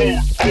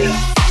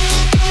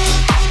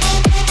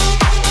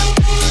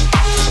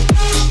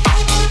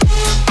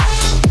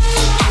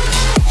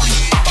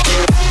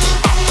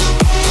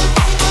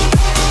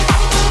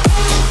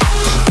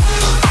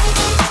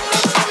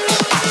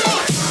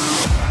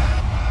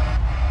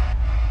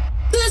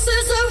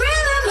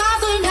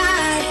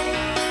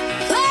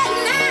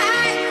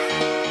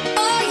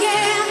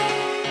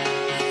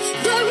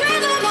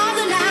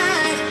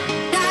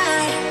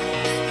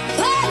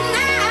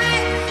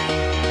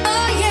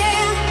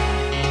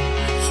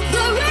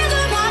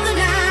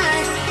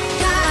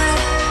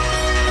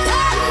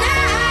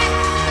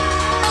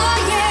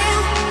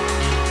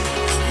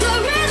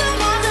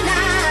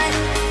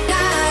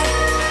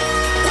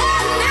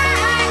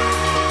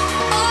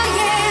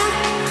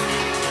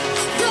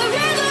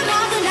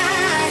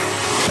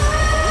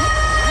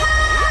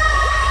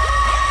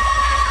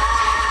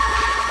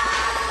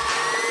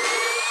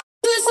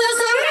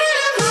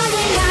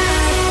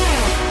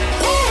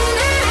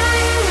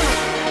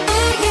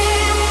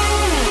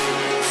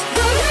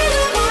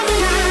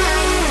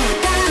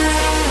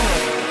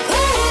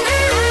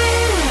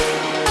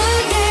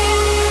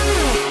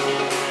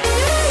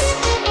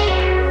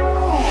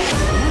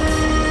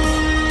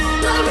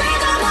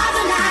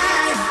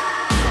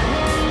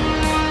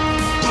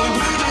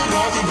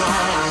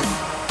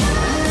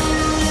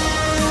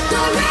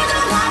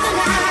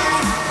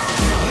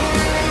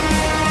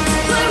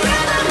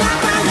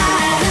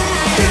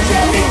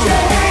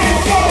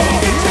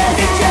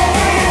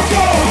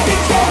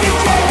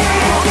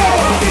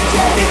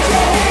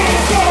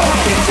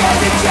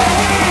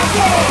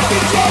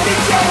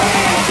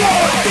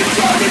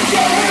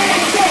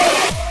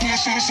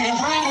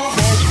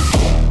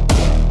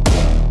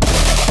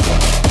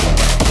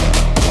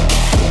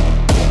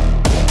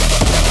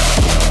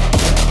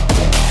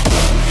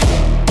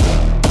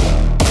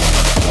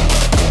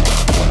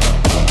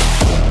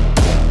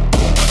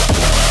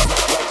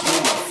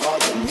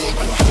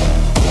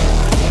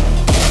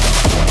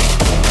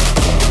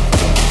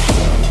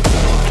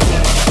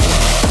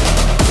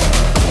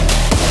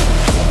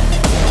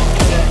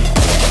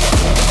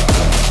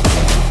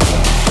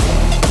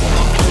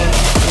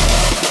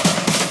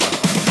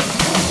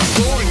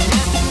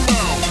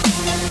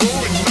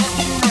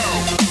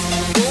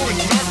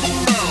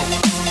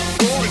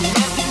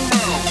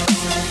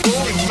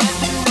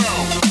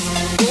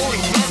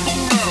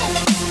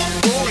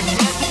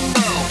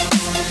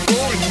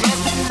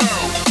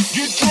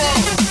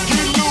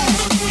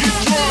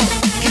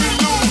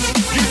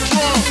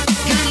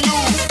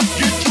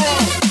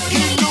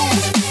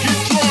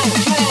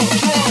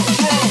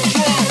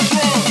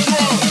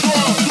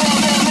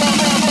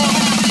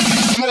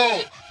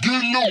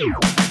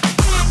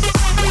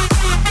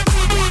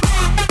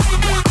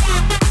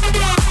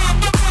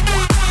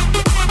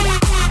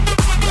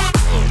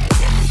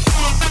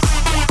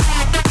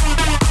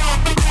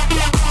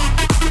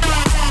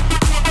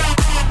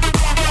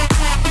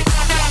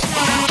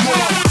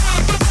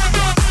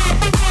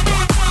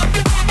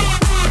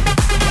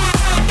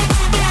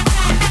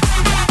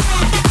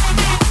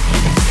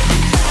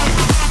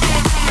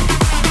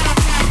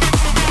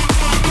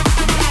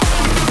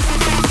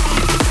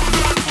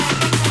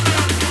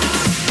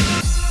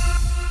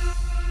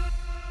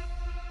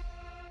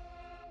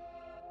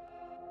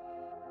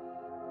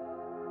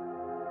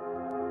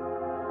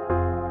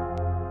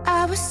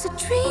 was a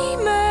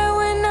dreamer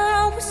when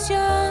I was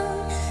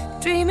young,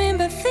 dreaming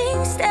about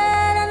things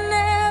that I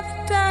never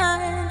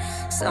done.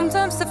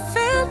 Sometimes I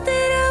felt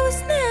that I was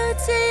never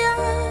too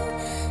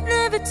young,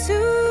 never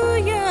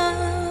too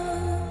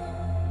young.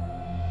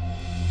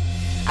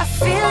 I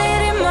feel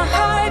it in my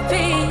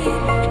heartbeat,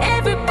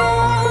 every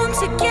bone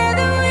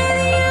together with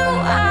you.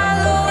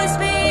 I'll always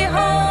be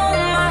home.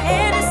 My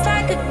head is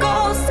like a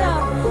ghost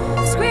town,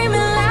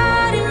 screaming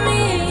loud in me.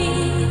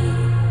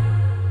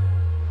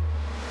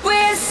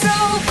 We're so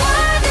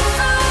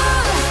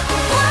wonderful,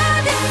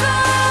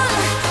 wonderful,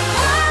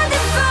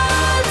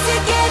 wonderful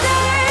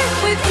together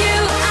with you.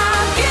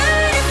 I'm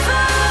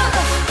beautiful,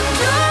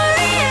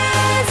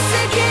 glorious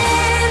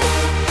again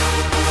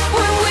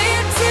when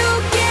we're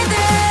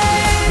together.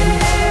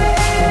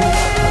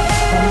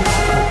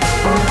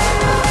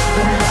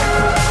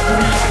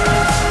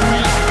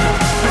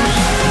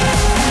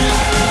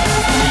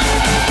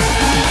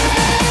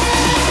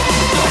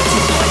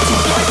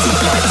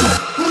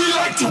 We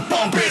like to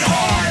bump it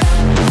hard.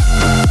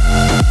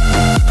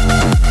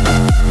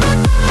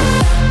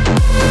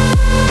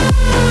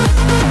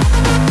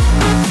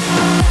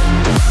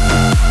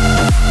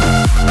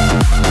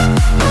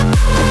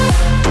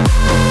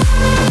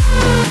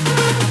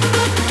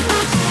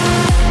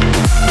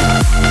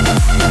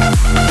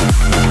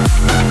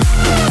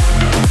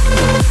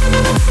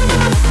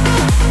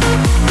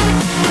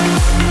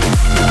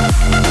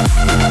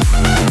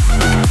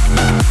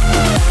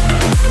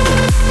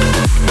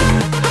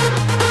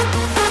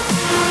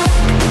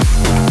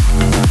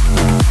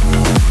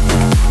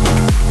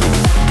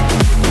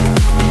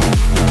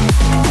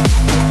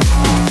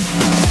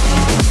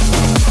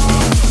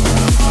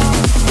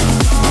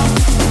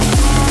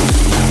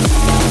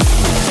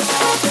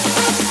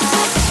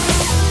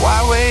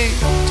 Why wait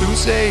to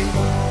say,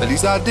 at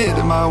least I did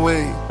it my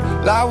way.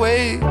 Lie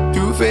way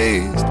too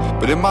faced,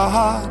 but in my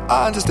heart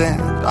I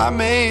understand. I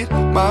made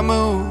my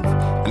move,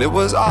 and it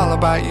was all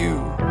about you.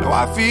 Now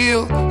I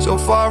feel so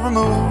far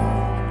removed.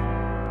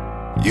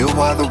 You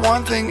are the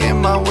one thing in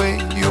my way.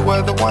 You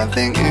are the one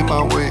thing in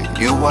my way.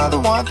 You are the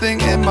one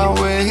thing in my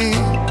way.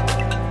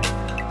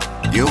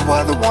 You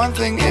are the one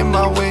thing in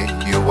my way.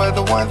 You are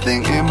the one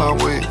thing in my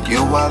way.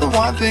 You are the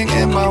one thing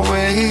in my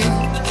way.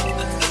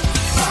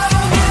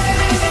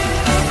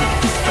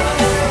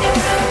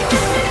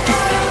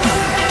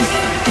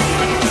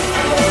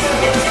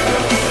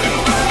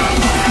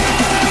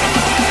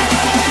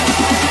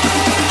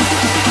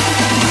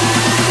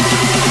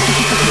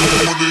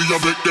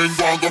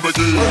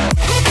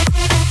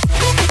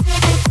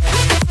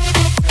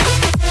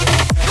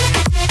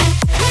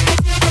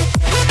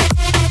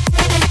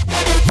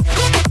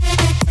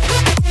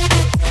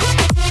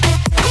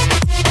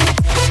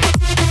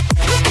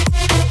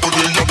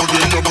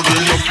 Body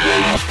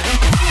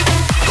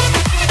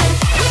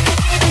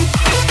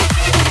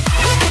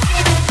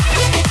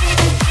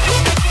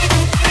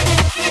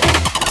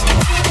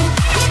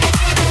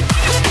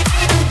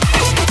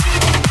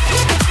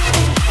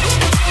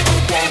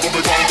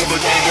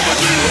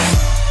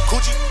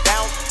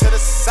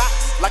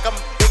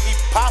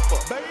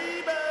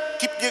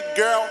Keep your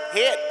girl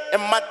head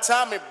in my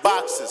Tommy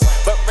boxes.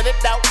 But rent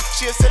it out,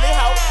 she a silly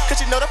hoe. Cause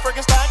she know the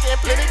friggin' style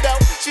getting plenty dough.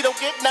 She don't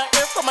get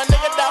nothing from my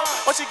nigga though.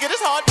 All she get is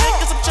hard dick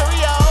and some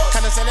Cheerios.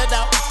 Kinda send it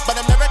out, but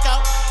I'm never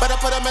out. Better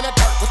put him in the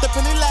dirt with the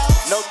penny low.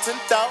 No tint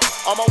though,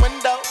 on my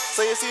window.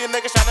 So you see a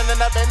nigga shining in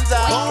that Benzo.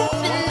 Wake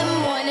up in the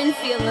morning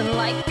feeling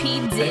like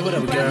P. Diddy.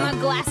 Grab my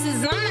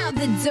glasses, I'm out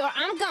the door.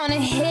 I'm gonna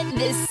hit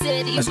this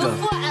city.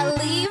 Before I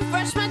leave,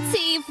 brush my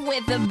teeth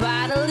with a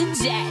bottle of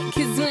Jack.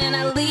 Cause when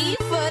I leave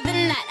for the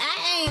night,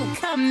 I ain't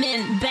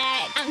coming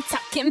back. I'm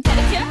talking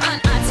pedicure on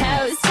our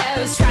toes,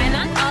 toes. Trying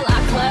on all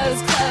our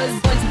clothes, clothes.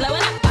 Boys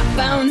blowing up our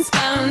phones,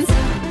 phones.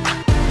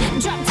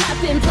 Drop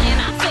top and playing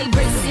our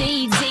favorite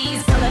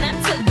CDs. Pulling up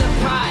to the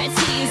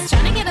parties.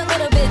 Trying to get a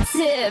little bit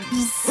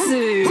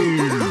tipsy.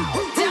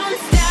 Don't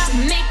stop,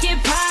 make it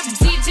pop.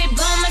 DJ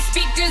blow my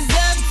speakers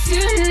up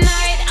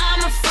tonight.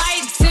 I'ma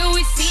fight till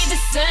we see the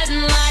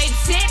sunlight.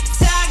 Tick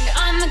tock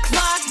on the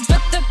clock,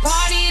 but the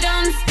party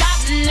don't stop,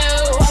 no.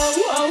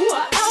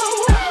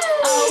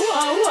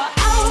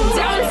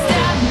 Don't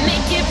stop,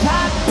 make it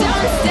pop.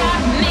 Don't stop,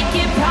 make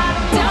it pop.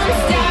 Don't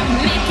stop,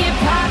 make it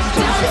pop.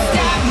 Don't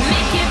stop,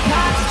 make it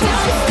pop.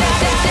 Don't stop.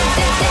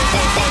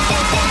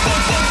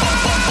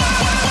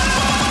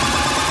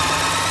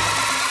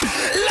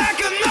 Like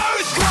an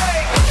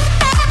earthquake.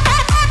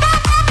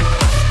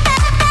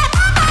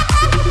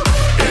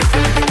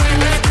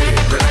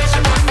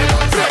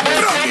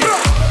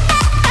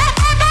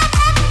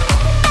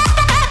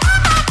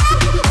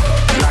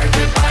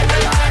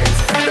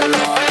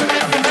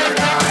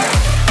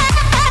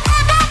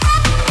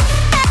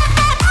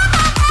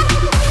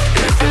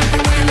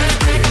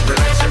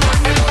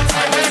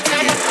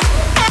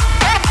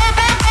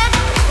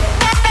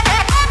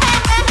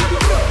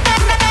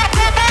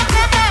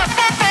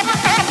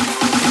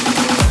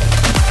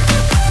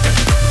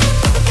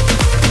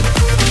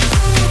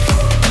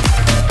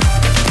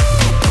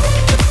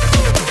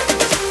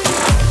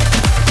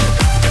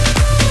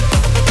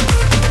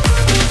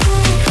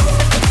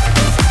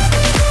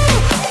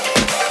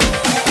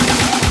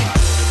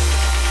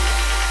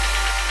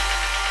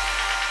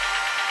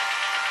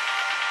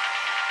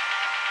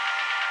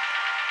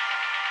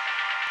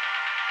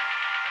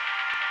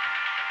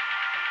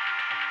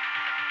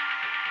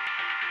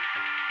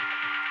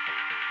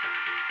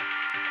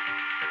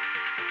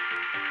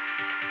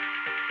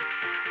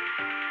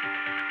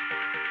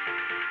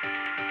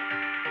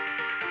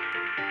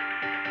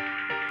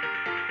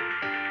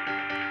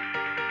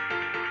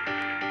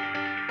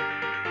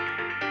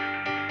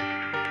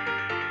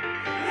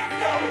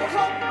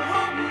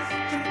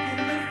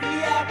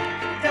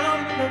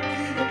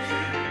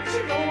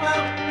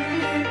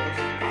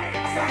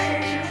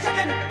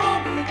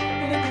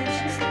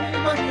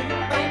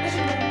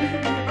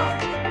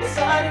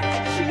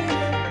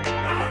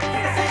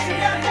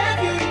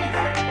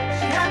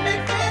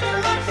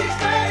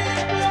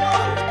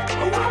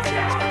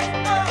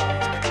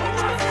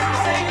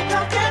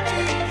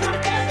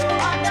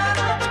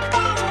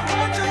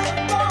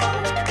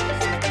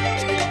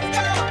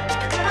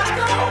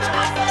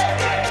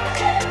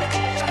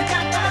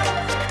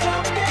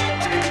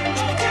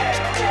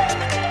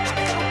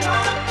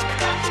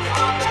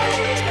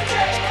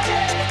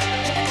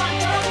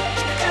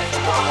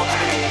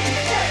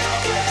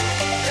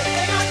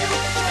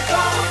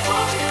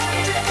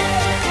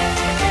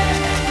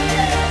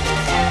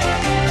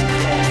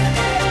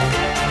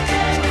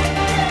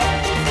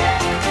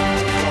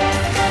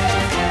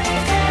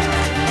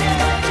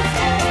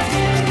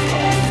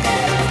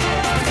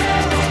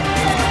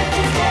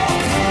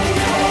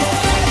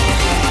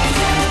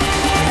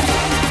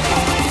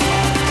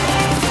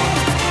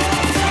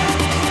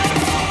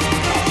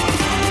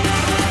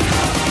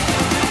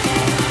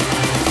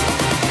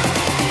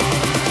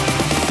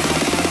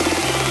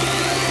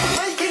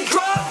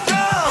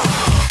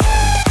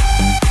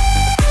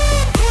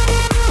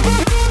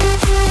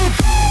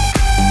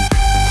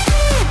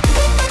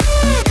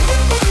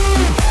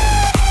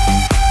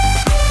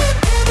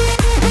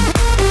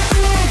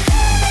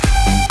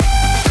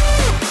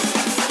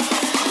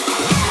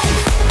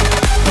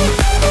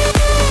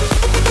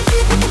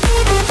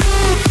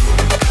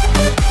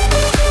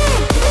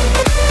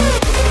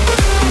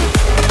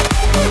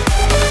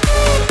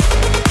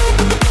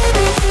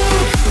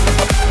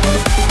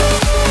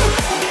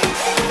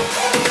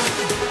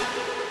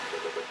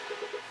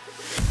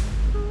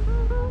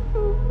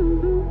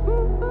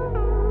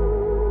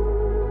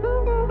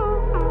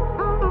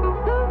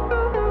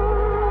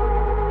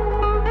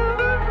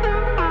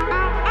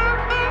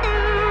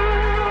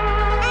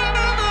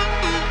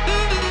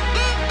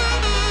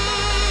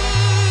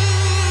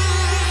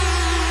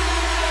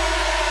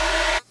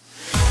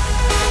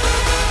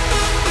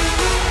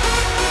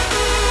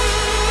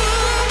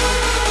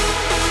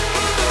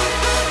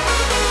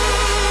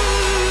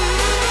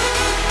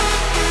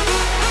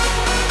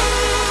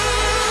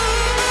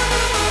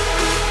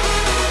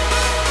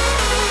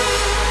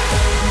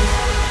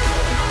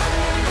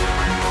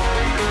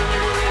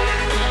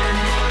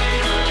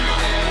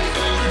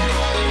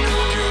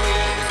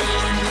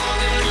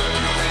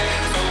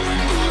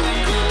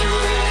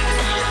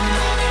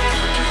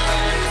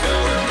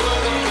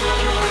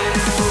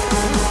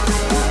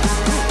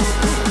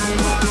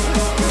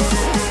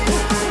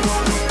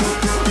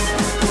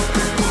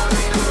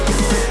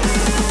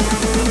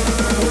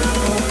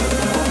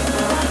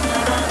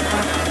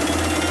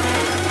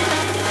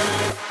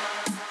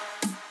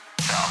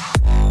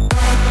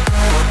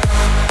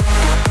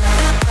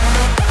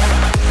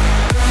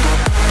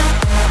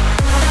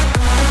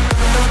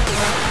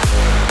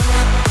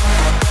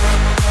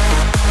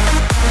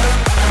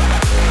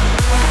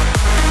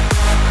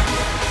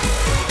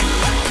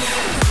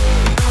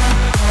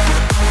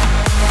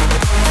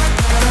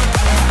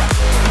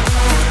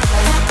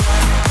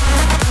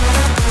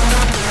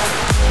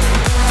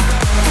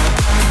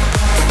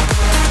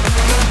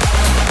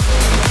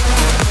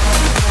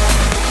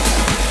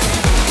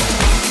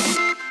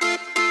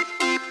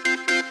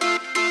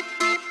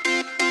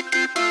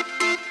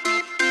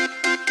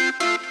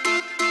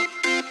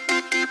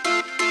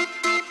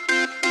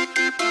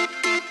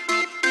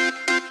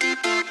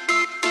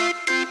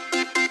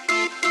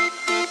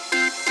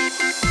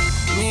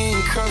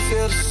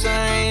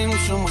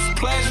 too much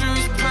pleasure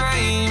is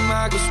pain.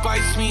 My girl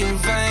spites me in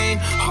vain.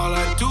 All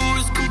I do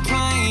is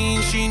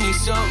complain. She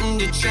needs something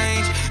to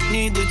change.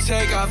 Need to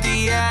take off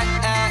the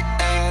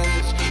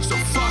ass. So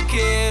fuck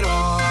it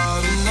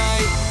all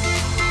tonight.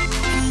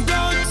 And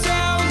don't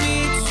tell me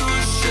to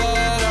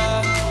shut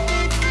up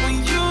when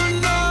you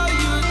know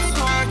you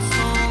talk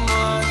too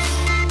much.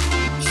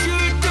 You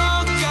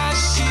don't got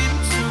shit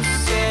to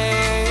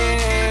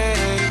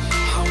say.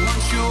 I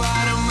want you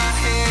out of my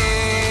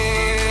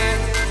head.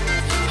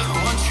 I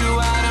want you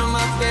out of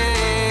my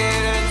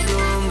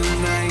bedroom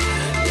tonight.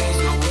 There's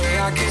no way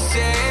I can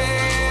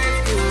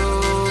save you,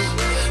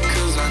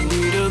 'cause I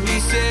need to be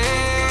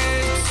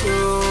saved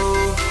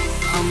too.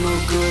 I'm no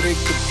good at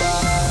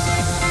goodbye.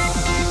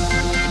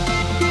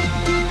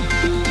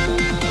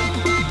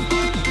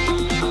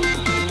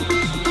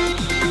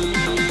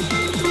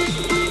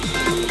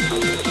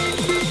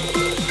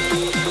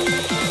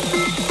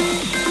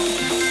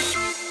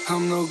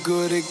 I'm no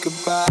good at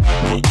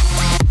goodbye.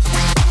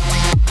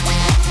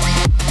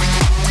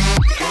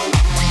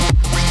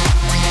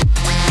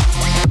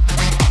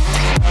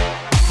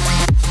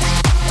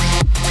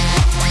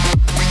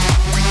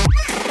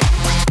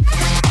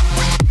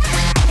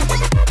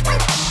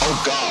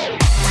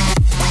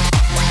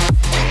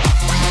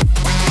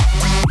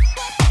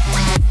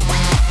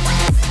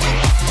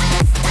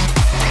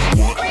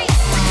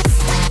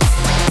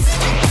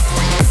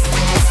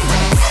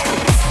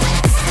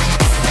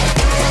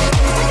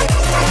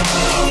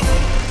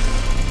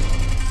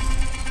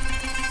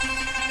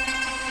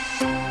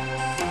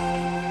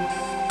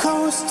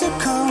 Coast to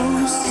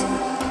coast,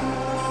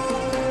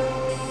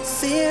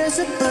 fears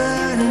are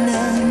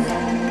burning.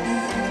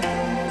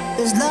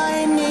 There's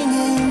lightning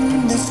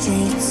in the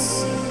streets.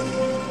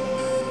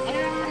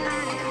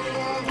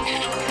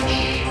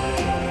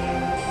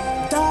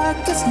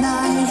 Darkest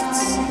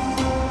nights,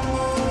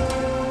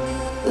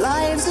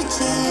 lives are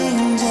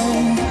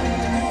changing.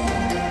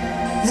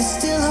 There's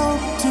still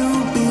hope to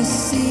be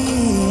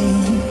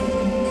seen.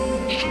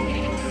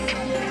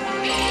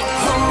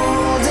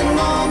 Holding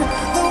on,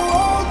 the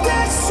world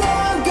gets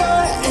stronger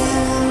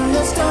in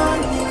the storm.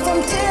 From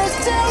tears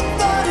till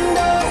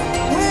thunder,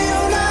 we're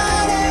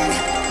united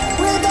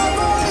with our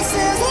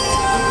voices.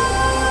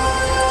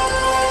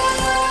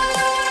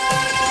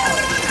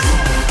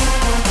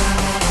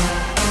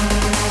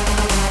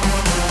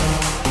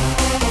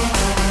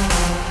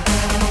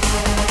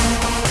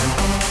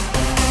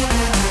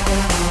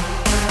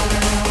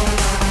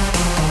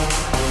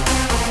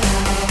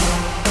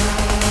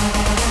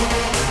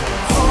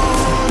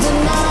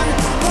 Holding on,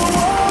 the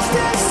world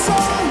gets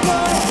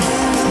stronger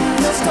in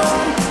the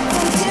storm.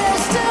 From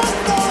tears till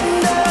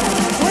thunder,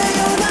 we're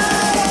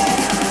united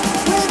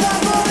with our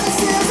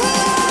voices.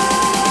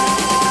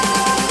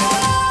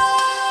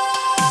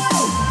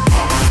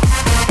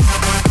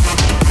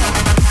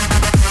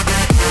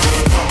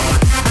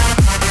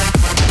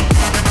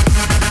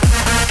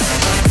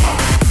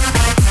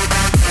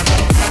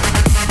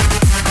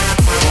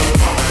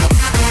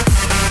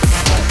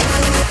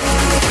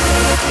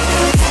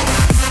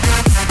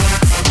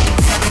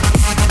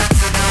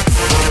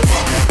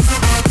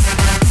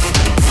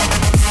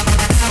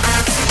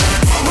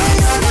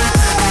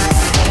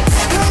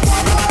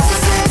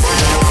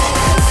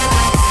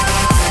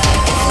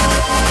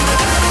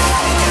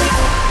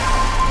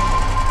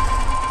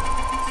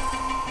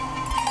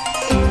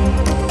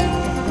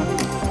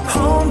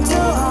 Home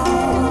to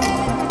home,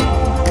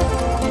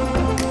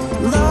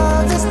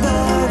 love is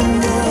burning.